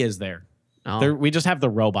 No, he is there. Oh, There. We just have the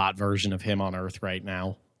robot version of him on Earth right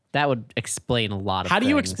now. that would explain a lot of How do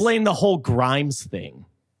you things. explain the whole Grimes thing?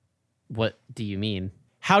 What do you mean?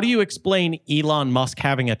 How do you explain Elon Musk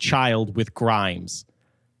having a child with Grimes?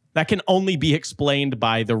 That can only be explained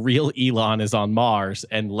by the real Elon is on Mars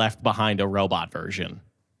and left behind a robot version.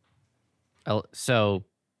 So,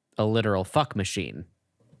 a literal fuck machine.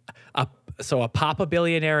 So a papa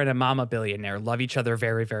billionaire and a mama billionaire love each other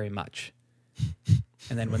very, very much.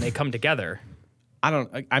 And then when they come together,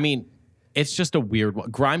 I mean, it's just a weird one.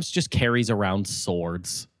 Grimes just carries around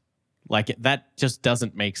swords. Like, that just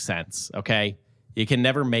doesn't make sense, okay? You can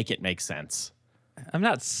never make it make sense. I'm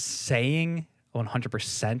not saying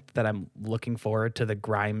 100% that I'm looking forward to the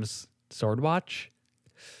Grimes sword watch,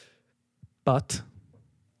 but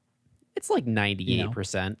It's like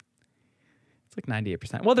 98%. it's like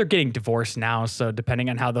 98%. Well, they're getting divorced now, so depending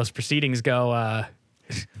on how those proceedings go,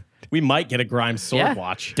 We might get a Grimes sword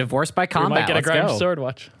watch. Divorced by we combat. might get a Let's Grimes go. sword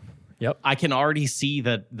watch. Yep. I can already see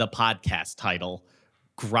the podcast title.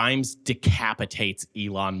 Grimes decapitates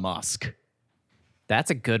Elon Musk. That's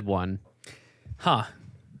a good one. Huh.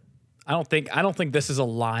 I don't think this is a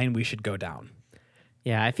line we should go down.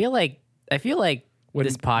 Yeah, I feel like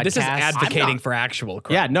this podcast. This is advocating for actual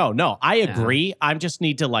crime. Yeah, no, I agree. I just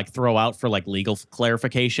need to like throw out for like legal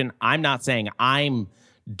clarification. I'm not saying I'm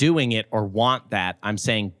doing it or want that. I'm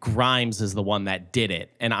saying Grimes is the one that did it,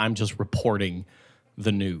 and I'm just reporting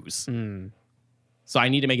the news. So I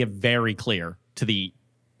need to make it very clear to the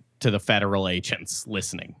federal agents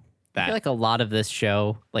listening I that feel like a lot of this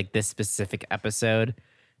show, like this specific episode,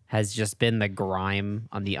 has just been the grime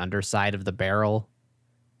on the underside of the barrel.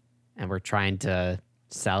 And we're trying to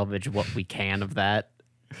salvage what we can of that.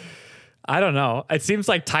 I don't know. It seems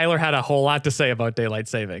like Tyler had a whole lot to say about daylight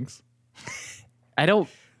savings. I don't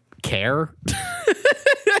care.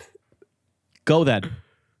 go then.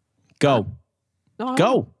 Go. No,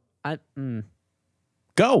 Go.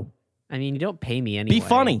 Go. I mean, you don't pay me anyway. Be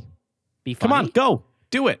funny. Be funny. Come on, go.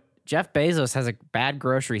 Do it. Jeff Bezos has a bad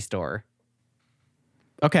grocery store.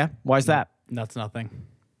 Okay. Why is that? That's nothing.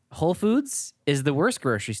 Whole Foods is the worst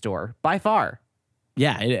grocery store by far.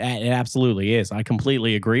 Yeah, it absolutely is. I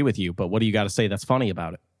completely agree with you. But what do you got to say that's funny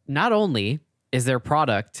about it? Not only is their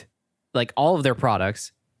product, like all of their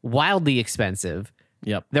products, wildly expensive,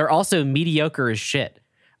 Yep. they're also mediocre as shit.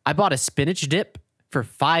 I bought a spinach dip for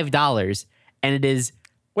 $5, and it is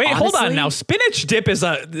Wait, hold on honestly- now.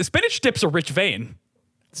 Spinach dip's a rich vein.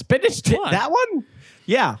 Spinach dip. on. That one?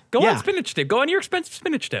 Yeah. Go yeah. on spinach dip. Go on your expensive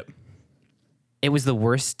spinach dip. It was the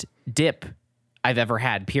worst dip I've ever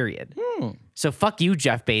had, period. So fuck you,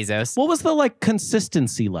 Jeff Bezos. What was the like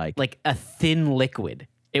consistency like? Like a thin liquid.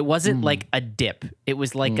 It wasn't like a dip. It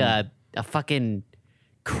was like a fucking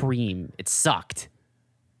cream. It sucked.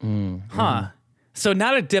 Huh. So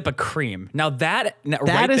not a dip, a cream. Now that That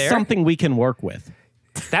right is there, something we can work with.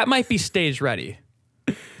 that might be stage ready.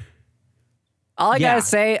 All I gotta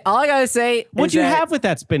say. What'd is you that have with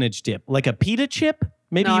that spinach dip? Like a pita chip?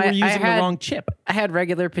 Maybe No, you were I using the had- wrong chip. I had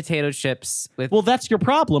regular potato chips with. Well, that's your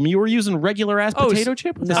problem. You were using regular ass potato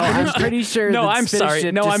chip with no, the spinach I'm dip? pretty sure. No, that I'm spinach sorry.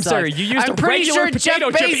 chip No, just I'm sorry. sucks. You used I'm a pretty regular sure Jeff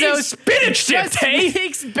potato chip in Bezos spinach dip, just hey?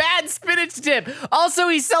 makes bad spinach dip. Also,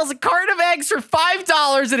 he sells a carton of eggs for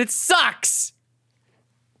 $5, and it sucks.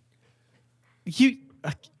 You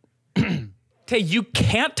Tay, you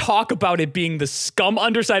can't talk about it being the scum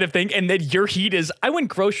underside of thing and then your heat is, I went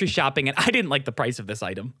grocery shopping and I didn't like the price of this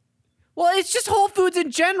item. Well, it's just Whole Foods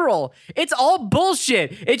in general. It's all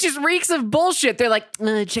bullshit. It just reeks of bullshit. They're like,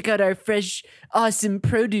 check out our fresh, awesome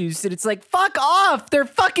produce. And it's like, fuck off. They're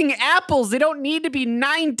fucking apples. They don't need to be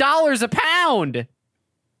 $9 a pound.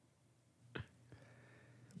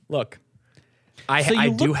 Look, So I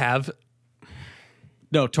you do look- have.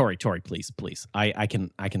 No, Tori, please. I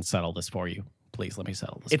can settle this for you. Please let me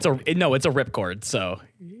settle this. It's for you. it's a ripcord. So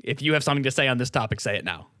if you have something to say on this topic, say it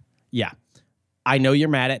now. Yeah. I know you're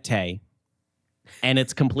mad at Tay, and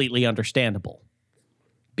it's completely understandable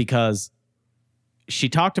because she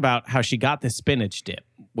talked about how she got this spinach dip,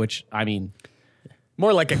 which, I mean,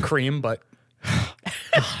 More like a cream, but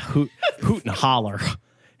hoot and holler,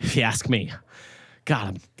 if you ask me.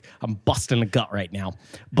 God, I'm busting a gut right now.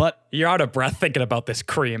 But you're out of breath thinking about this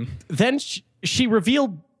cream. then she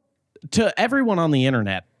revealed to everyone on the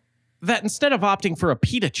internet that instead of opting for a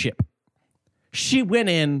pita chip, she went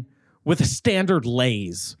in with a standard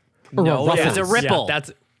Lay's or No, a it was Ruffles. a Ripple. Yeah,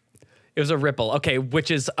 it was a Ripple. Okay, which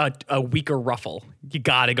is a weaker Ruffle. You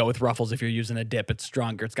got to go with Ruffles if you're using a dip. It's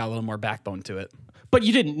stronger. It's got a little more backbone to it. But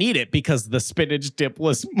you didn't need it because the spinach dip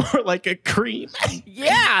was more like a cream.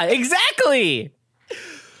 Yeah, exactly.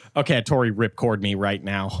 Okay, Tori ripcord me right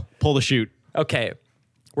now. Pull the chute. Okay,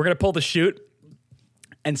 we're going to pull the chute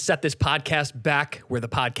and set this podcast back where the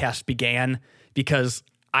podcast began because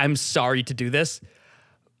I'm sorry to do this,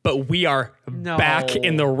 but we are back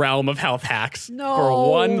in the realm of health hacks for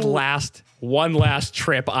one last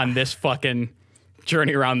trip on this fucking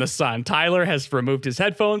journey around the sun. Tyler has removed his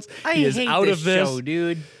headphones. He is out of this show,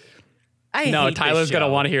 dude. No, hate Tyler's this going to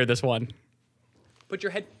show. want to hear this one. Put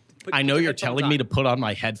your head. I know you're telling me to put on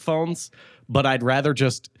my headphones, but I'd rather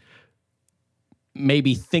just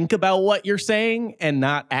maybe think about what you're saying and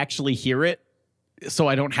not actually hear it so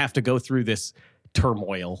I don't have to go through this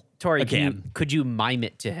turmoil Tori, again. could you mime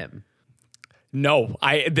it to him? No,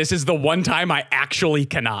 this is the one time I actually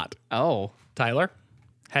cannot. Oh. Tyler,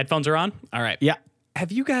 headphones are on? All right. Yeah.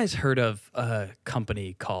 Have you guys heard of a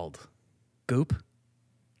company called Goop?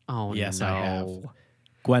 Oh, Yes, no. I have.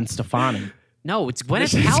 Gwen Stefani. No, it's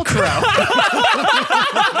Gwyneth Paltrow.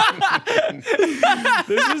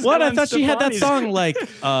 What? I thought she had that song like,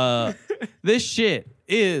 this shit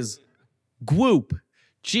is Gwoop.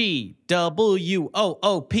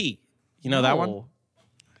 G-W-O-O-P. You know that one?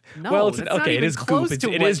 No, Well, that's not okay, it even is close Goop.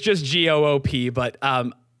 to It what- is just G-O-O-P, but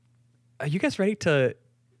are you guys ready to...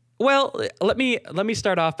 Well, let me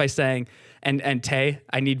start off by saying, and Tay,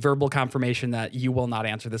 I need verbal confirmation that you will not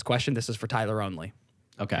answer this question. This is for Tyler only.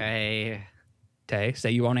 Okay. Okay, Tay,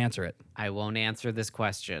 say you won't answer it. I won't answer this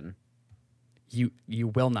question. You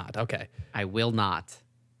will not. Okay. I will not.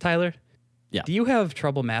 Tyler? Yeah. Do you have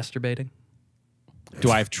trouble masturbating? Do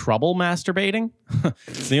I have trouble masturbating?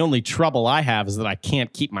 The only trouble I have is that I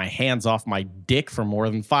can't keep my hands off my dick for more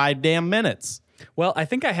than 5 damn minutes. Well, I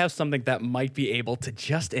think I have something that might be able to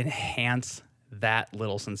just enhance that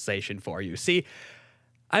little sensation for you. See,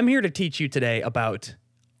 I'm here to teach you today about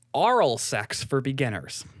oral sex for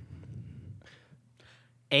beginners.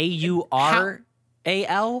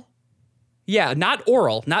 A-U-R-A-L? Yeah, not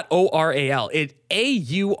oral, not O-R-A-L. It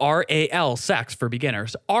A-U-R-A-L, sex for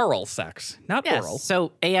beginners. Oral sex, not Yes, oral,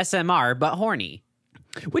 so ASMR, but horny.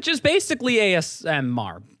 which is basically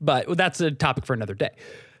ASMR, but that's a topic for another day.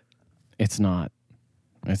 It's not.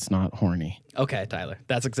 It's not horny. Okay, Tyler,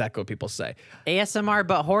 that's exactly what people say. ASMR,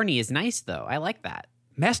 but horny is nice, though. I like that.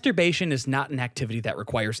 Masturbation is not an activity that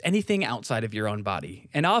requires anything outside of your own body.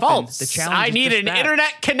 And often, False. the challenge I is need just an that.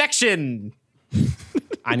 internet connection.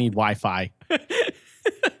 I need Wi-Fi.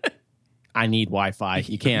 I need Wi-Fi.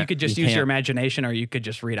 You can't. You could just use your can't- imagination, or you could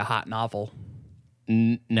just read a hot novel.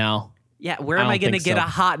 No. Yeah, where I am I don't going to think get so. a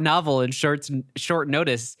hot novel in short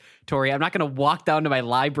notice, Tori? I'm not going to walk down to my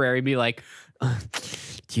library and be like,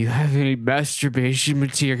 do you have any masturbation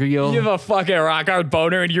material? You have a fucking rock hard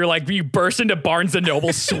boner, and you burst into Barnes and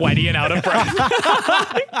Noble sweaty and out of breath.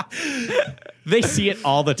 They see it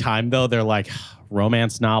all the time, though. They're like,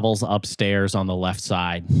 romance novels upstairs on the left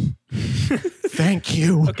side. Thank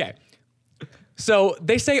you. Okay. So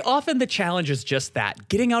they say often the challenge is just that,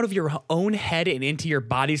 getting out of your own head and into your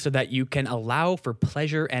body so that you can allow for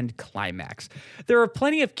pleasure and climax. There are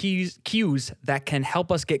plenty of cues that can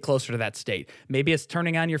help us get closer to that state. Maybe it's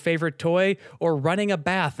turning on your favorite toy or running a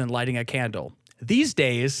bath and lighting a candle. These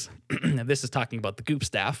days, this is talking about the Goop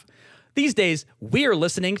staff, these days, we're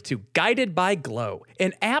listening to Guided by Glow,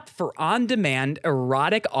 an app for on-demand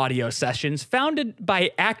erotic audio sessions founded by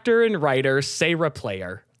actor and writer Sarah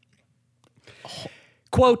Player.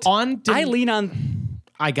 Quote, I lean on...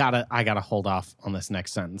 I gotta hold off on this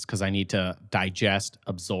next sentence because I need to digest,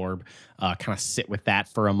 absorb, kind of sit with that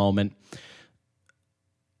for a moment.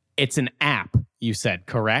 It's an app, you said,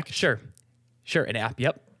 correct? Sure, an app,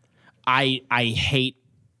 yep. I hate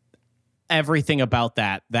everything about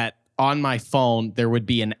that on my phone, there would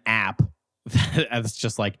be an app that's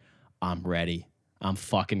just like, I'm ready. I'm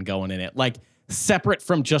fucking going in it. Like, separate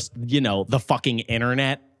from just, the fucking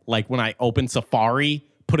internet. Like, when I open Safari,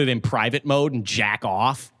 put it in private mode and jack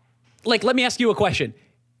off. Like, let me ask you a question.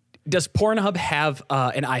 Does Pornhub have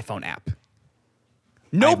an iPhone app?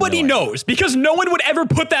 Nobody knows because no one would ever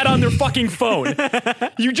put that on their fucking phone.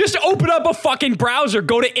 You just open up a fucking browser,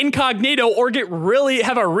 go to incognito, or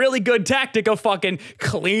have a really good tactic of fucking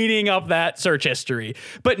cleaning up that search history.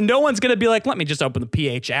 But no one's going to be like, let me just open the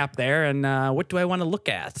PH app there and what do I want to look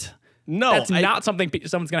at? No, that's not something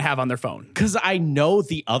someone's going to have on their phone. Because I know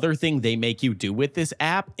the other thing they make you do with this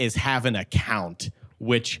app is have an account,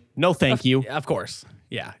 which no thank you. Of course.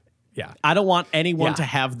 Yeah. Yeah. I don't want anyone to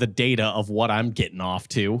have the data of what I'm getting off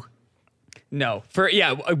to. No.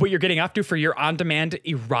 What you're getting off to for your on-demand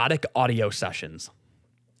erotic audio sessions.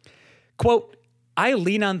 Quote, I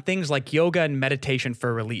lean on things like yoga and meditation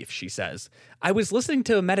for relief, she says. I was listening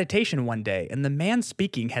to a meditation one day, and the man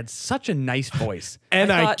speaking had such a nice voice.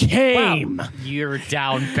 And I came. Wow, you're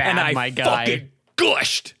down bad, my guy. Fucking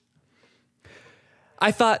gushed.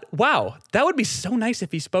 I thought, wow, that would be so nice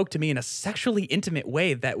if he spoke to me in a sexually intimate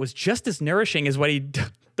way that was just as nourishing as what he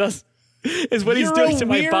does. Is what he's doing to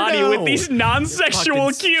my body with these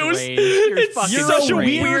non-sexual cues. It's such a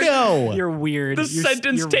weirdo. You're weird. The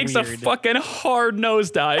sentence takes a fucking hard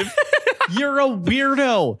nosedive. You're a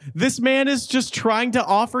weirdo. This man is just trying to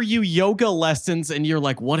offer you yoga lessons, and you're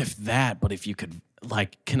like, what if that? But if you could,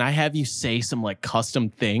 can I have you say some custom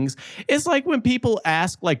things? It's like when people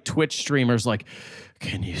ask Twitch streamers,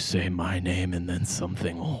 can you say my name and then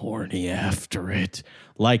something horny after it?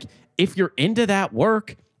 If you're into that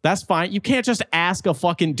work, that's fine. You can't just ask a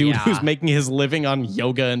fucking dude who's making his living on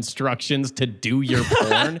yoga instructions to do your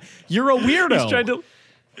porn. You're a weirdo.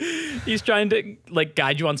 He's trying to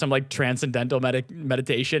guide you on some transcendental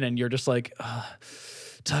meditation, and you're just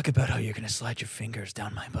talk about how you're gonna slide your fingers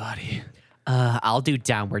down my body. I'll do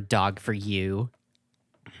downward dog for you.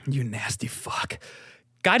 You nasty fuck.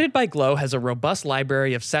 Guided by Glow has a robust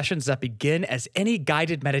library of sessions that begin as any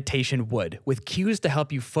guided meditation would, with cues to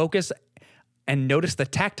help you focus and notice the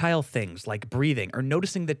tactile things like breathing or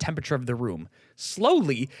noticing the temperature of the room.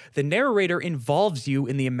 Slowly, the narrator involves you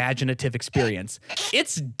in the imaginative experience.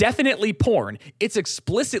 It's definitely porn. It's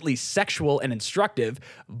explicitly sexual and instructive,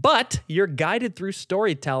 but you're guided through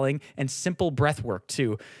storytelling and simple breath work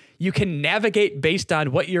too. You can navigate based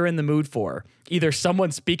on what you're in the mood for. Either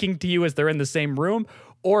someone speaking to you as they're in the same room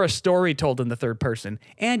or a story told in the third person.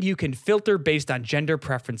 And you can filter based on gender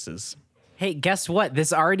preferences. Hey, guess what?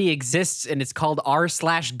 This already exists, and it's called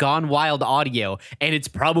r/Gone Wild Audio, and it's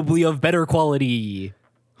probably of better quality.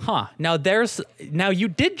 Huh. Now you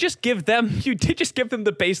did just give them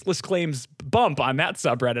the baseless claims bump on that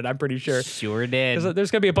subreddit, I'm pretty sure. Sure did. There's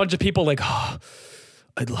gonna be a bunch of people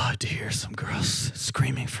I'd love to hear some girls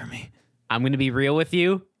screaming for me. I'm gonna be real with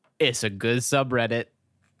you. It's a good subreddit.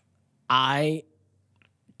 I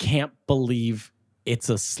can't believe it's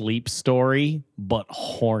a sleep story, but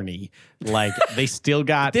horny. They still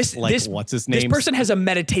got what's his name? This person has a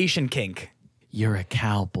meditation kink. You're a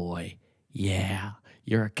cowboy. Yeah,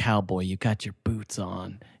 you're a cowboy. You got your boots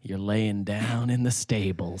on. You're laying down in the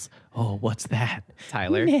stables. Oh, what's that?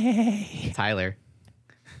 Tyler. Nay. Tyler.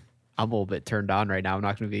 I'm a little bit turned on right now. I'm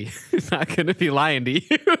not gonna be lying to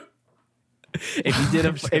you.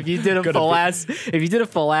 If you did a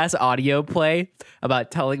full ass audio play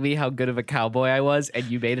about telling me how good of a cowboy I was and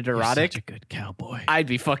you made it erotic, you're such a good cowboy. I'd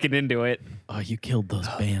be fucking into it. Oh, you killed those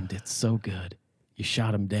bandits so good. You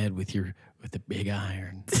shot them dead with the big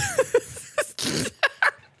iron.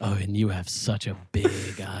 Oh, and you have such a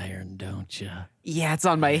big iron, don't you? Yeah, it's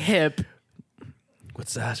on my hip. What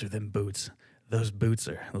size are them boots? Those boots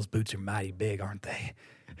are mighty big, aren't they?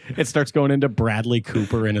 It starts going into Bradley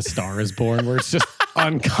Cooper in A Star Is Born, where it's just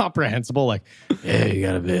incomprehensible. Yeah, you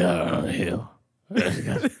gotta be out on the hill.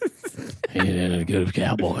 a good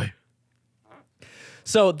cowboy.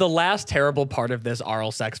 So the last terrible part of this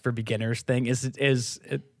oral sex for beginners thing is there's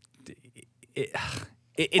sucks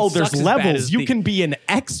as bad levels. as You can be an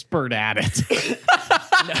expert at it.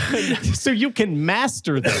 So you can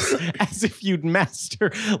master this as if you'd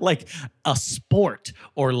master like a sport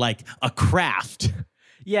or like a craft.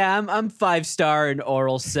 Yeah, I'm 5-star in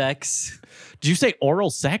oral sex. Did you say oral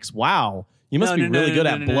sex? Wow. You must be really good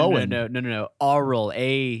at blowing. No. Oral.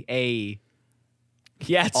 A.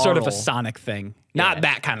 Yeah, it's sort of a Oral. Sonic thing. Not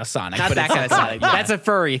that kind of Sonic. Not but that it's kind of Sonic. That's a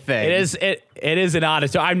furry thing. It is an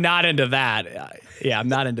oddity. I'm not into that. Yeah, I'm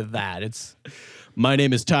not into that. It's My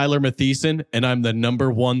name is Tyler Mathieson, and I'm the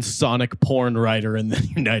 #1 Sonic porn writer in the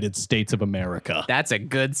United States of America. That's a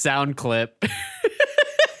good sound clip.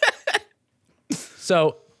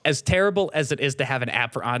 so as terrible as it is to have an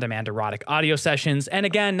app for on-demand erotic audio sessions, and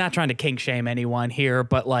again, not trying to kink shame anyone here,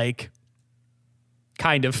 but like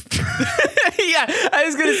kind of. Yeah, I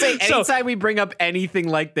was gonna say, anytime we bring up anything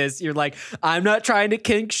like this, you're like, I'm not trying to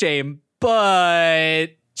kink shame, but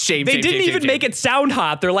shame. They didn't even make it sound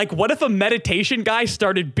hot. They're like, what if a meditation guy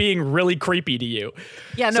started being really creepy to you?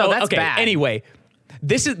 Yeah, no, that's okay, bad. Anyway,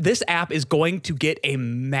 this app is going to get a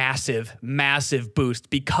massive, massive boost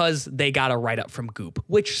because they got a write-up from Goop,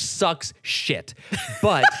 which sucks shit.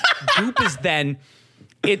 But Goop is then,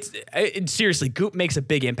 it's seriously, Goop makes a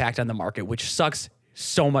big impact on the market, which sucks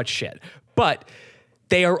so much shit. But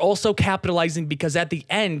they are also capitalizing because at the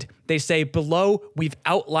end, they say below, we've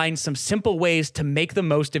outlined some simple ways to make the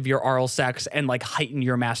most of your oral sex and like heighten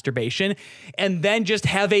your masturbation. And then just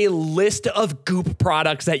have a list of Goop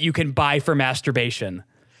products that you can buy for masturbation.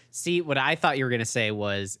 See, what I thought you were gonna say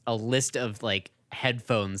was a list of like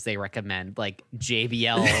headphones they recommend, like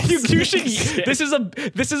JBL. You should. This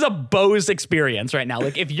is a Bose experience right now.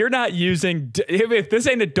 Like if you're not using, if this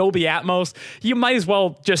ain't a Dolby Atmos, you might as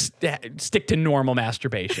well just stick to normal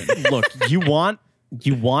masturbation. Look, you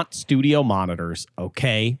want studio monitors,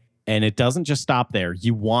 okay? And it doesn't just stop there.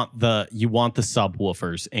 You want the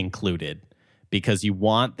subwoofers included because you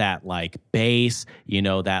want that like bass,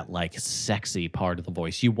 that like sexy part of the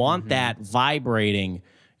voice. You want that vibrating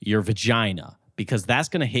your vagina, because that's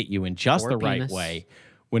going to hit you in just the right way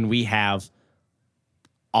when we have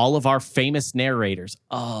all of our famous narrators.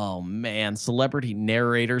 Oh, man, celebrity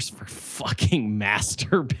narrators for fucking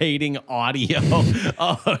masturbating audio.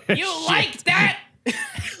 Oh, You like that?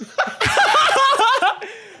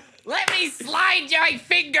 Let me slide my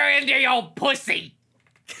finger into your pussy.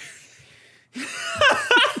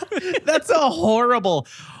 That's a horrible,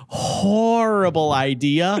 horrible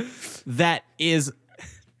idea that is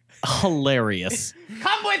hilarious.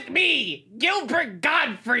 Come with me, Gilbert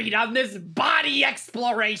Gottfried, on this body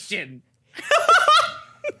exploration.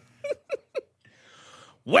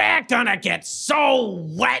 We're gonna get so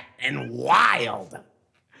wet and wild.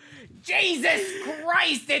 Jesus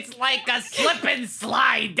Christ, it's like a slip and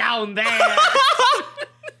slide down there.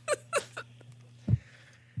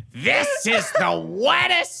 This is the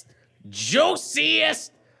wettest,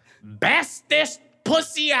 juiciest, bestest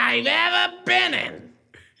pussy I've ever been in.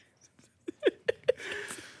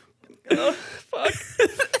 Oh, fuck.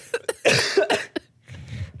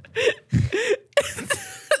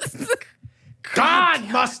 God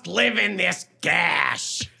must live in this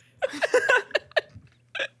gash.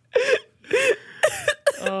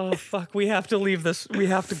 Oh, fuck. We have to leave this. We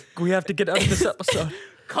have to get out of this episode.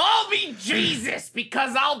 Call me Jesus,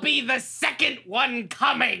 because I'll be the second one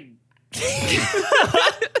coming.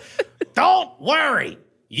 Don't worry.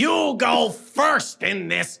 You go first in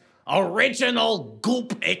this original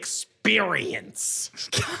Goop experience.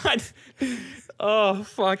 God. Oh,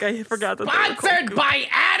 fuck. I forgot that. Sponsored by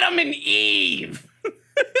Adam and Eve.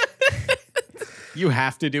 You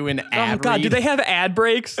have to do an ad Oh, God. read. Do they have ad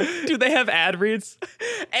breaks? Do they have ad reads?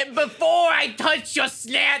 And before I touch your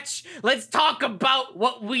snatch, let's talk about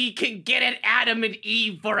what we can get at Adam and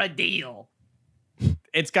Eve for a deal.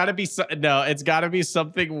 It's got to be it's got to be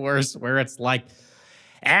something worse where it's like,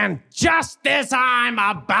 And just as I'm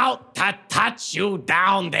about to touch you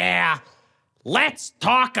down there, let's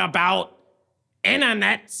talk about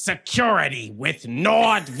internet security with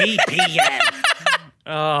NordVPN.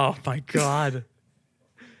 Oh, my God.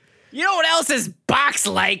 You know what else is box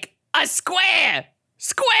like? A square.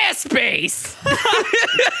 Squarespace.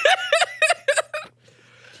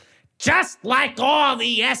 Just like all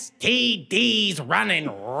the STDs running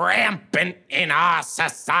rampant in our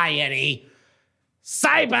society,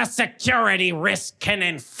 cybersecurity risk can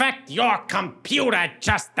infect your computer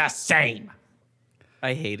just the same.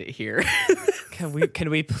 I hate it here. Can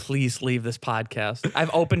we please leave this podcast? I've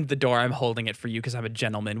opened the door. I'm holding it for you because I'm a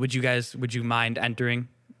gentleman. Would you mind entering?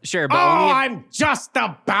 Sure, but Oh, only if- I'm just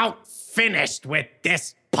about finished with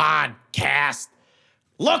this podcast.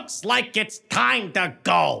 Looks like it's time to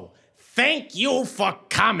go. Thank you for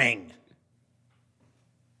coming.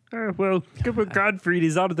 Well, Godfrey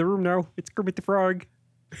is out of the room now. It's Kermit the Frog.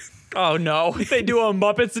 Oh no, they do a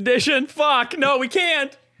Muppets edition. Fuck, no, we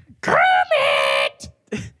can't. Kermit!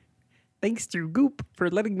 Thanks to Goop for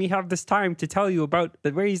letting me have this time to tell you about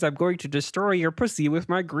the ways I'm going to destroy your pussy with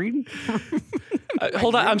my green.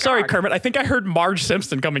 Hold on, I'm sorry, Kermit. I think I heard Marge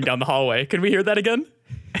Simpson coming down the hallway. Can we hear that again?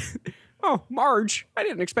 Oh, Marge, I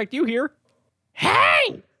didn't expect you here.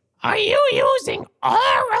 Hey! Are you using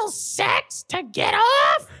oral sex to get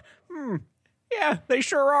off? Yeah, they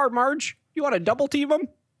sure are, Marge. You want to double team them?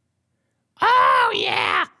 Oh,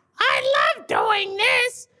 yeah. I love doing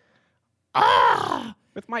this. Oh,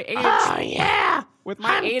 With my 8-inch yeah. with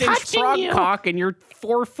my I'm 8-inch touching frog you. cock and your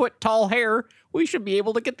 4-foot tall hair, we should be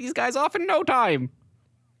able to get these guys off in no time.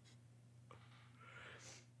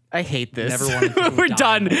 I hate this. Never wanted to We're die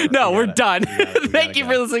done. more. No, We we're gotta- done. we gotta Thank you go.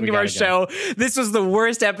 for listening We to our gotta show. This was the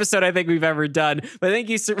worst episode I think we've ever done. But thank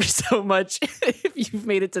you so much. If you've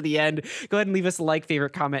made it to the end, go ahead and leave us a like,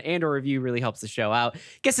 favorite, comment, and or review. Really helps the show out.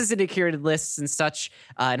 Gets us into curated lists and such,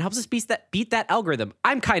 and helps us beat that algorithm.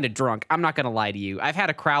 I'm kind of drunk. I'm not gonna lie to you. I've had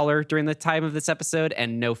a crowler during the time of this episode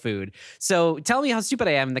and no food. So tell me how stupid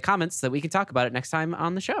I am in the comments so that we can talk about it next time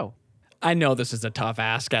on the show. I know this is a tough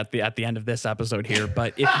ask at the end of this episode here,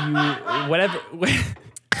 but if you whatever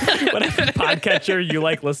podcatcher you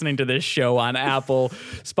like listening to this show on, Apple,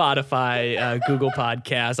 Spotify, Google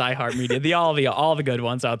Podcasts, iHeartMedia, all the good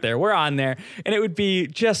ones out there, we're on there, and it would be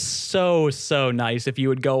just so nice if you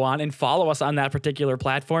would go on and follow us on that particular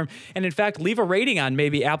platform, and in fact leave a rating on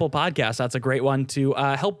maybe Apple Podcasts. That's a great one to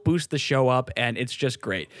help boost the show up, and it's just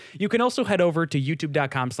great. You can also head over to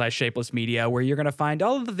youtube.com/shapelessmedia, where you're going to find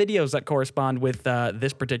all of the videos that correspond with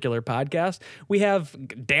this particular podcast. We have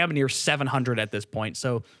damn near 700 at this point,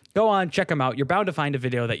 so go on, check them out. You're bound to find a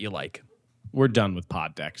video that you like. We're done with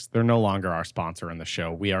Poddex. They're no longer our sponsor in the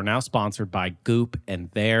show. We are now sponsored by Goop and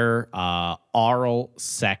their oral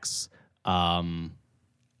sex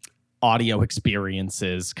audio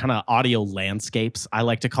experiences, kind of audio landscapes, I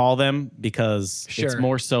like to call them, because it's Sure.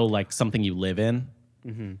 more so like something you live in.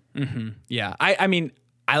 Yeah, I mean,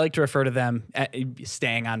 I like to refer to them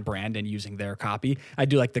staying on brand and using their copy. I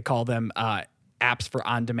do like to call them apps for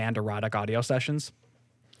on-demand erotic audio sessions.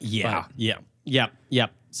 Yeah. Yep.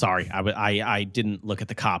 Sorry, I didn't look at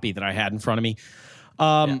the copy that I had in front of me.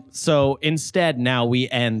 So instead, now we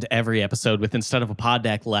end every episode with, instead of a pod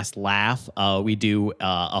deck, less laugh. We do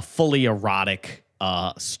a fully erotic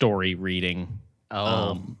story reading.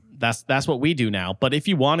 That's what we do now. But if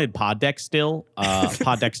you wanted pod deck still,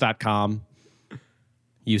 poddex.com.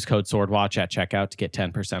 Use code SWORDWATCH at checkout to get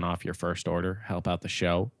 10% off your first order. Help out the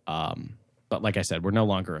show. But like I said, we're no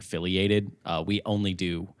longer affiliated. We only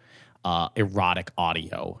do erotic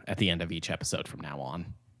audio at the end of each episode from now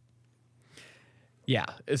on. Yeah,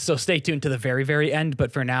 so stay tuned to the very, very end.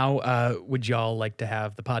 But for now, would y'all like to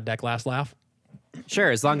have the pod deck last laugh?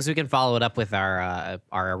 Sure, as long as we can follow it up with our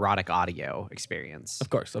erotic audio experience. Of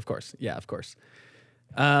course. Yeah, of course.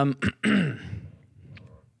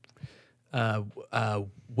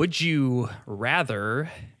 Would you rather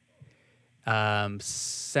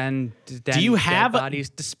send have dead bodies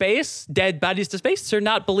to space? Dead bodies to space, or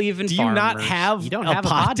not believe in Do you not farmers? have You don't a have a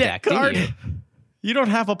pod pod deck deck, do card? you? You don't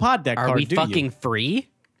have a pod deck Are card, we do fucking you? free?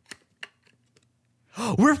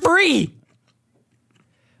 We're free.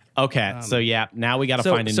 Okay, so yeah, now we got to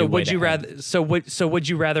find a so new way would to you end. rather would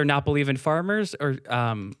you rather not believe in farmers, or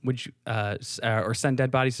would you or send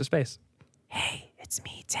dead bodies to space? Hey, it's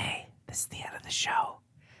me, Tay. This is the end of the show.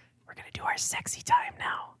 We're gonna do our sexy time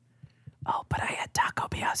now. Oh, but I had Taco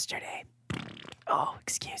Bell yesterday. Oh,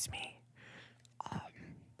 excuse me.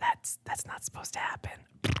 That's not supposed to happen.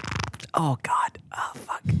 Oh God. Oh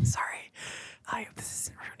fuck. Sorry. This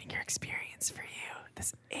is ruining your experience for you.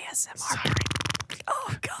 This ASMR.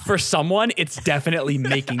 Oh God. For someone, it's definitely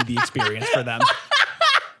making the experience for them.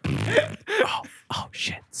 Oh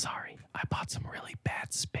shit, sorry. I bought some really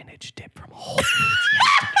bad spinach dip from Whole Foods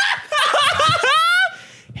yesterday.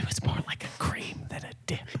 It was more like a cream than a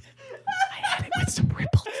dip. I had it with some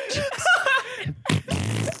rippled cheese. And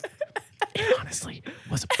it honestly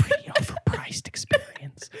was a pretty overpriced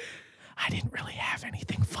experience. I didn't really have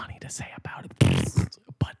anything funny to say about it,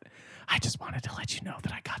 but I just wanted to let you know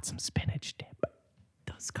that I got some spinach dip.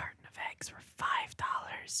 Those carton of eggs were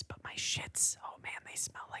 $5, but my shits, oh man, they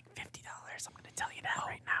smell like $50. I'm gonna tell you that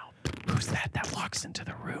right now. Who's that walks into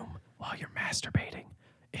the room while you're masturbating?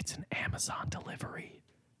 It's an Amazon delivery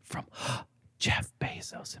from Jeff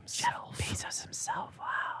Bezos himself. Bezos himself. Wow.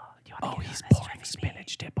 Do you want Oh, to get he's on this pouring journey?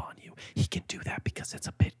 spinach dip on you. He can do that because it's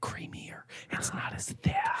a bit creamier. It's not as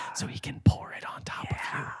thick, so he can pour it on top of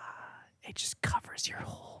you. It just covers your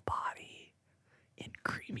whole body in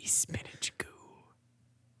creamy spinach goo.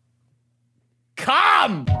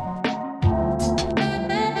 Come!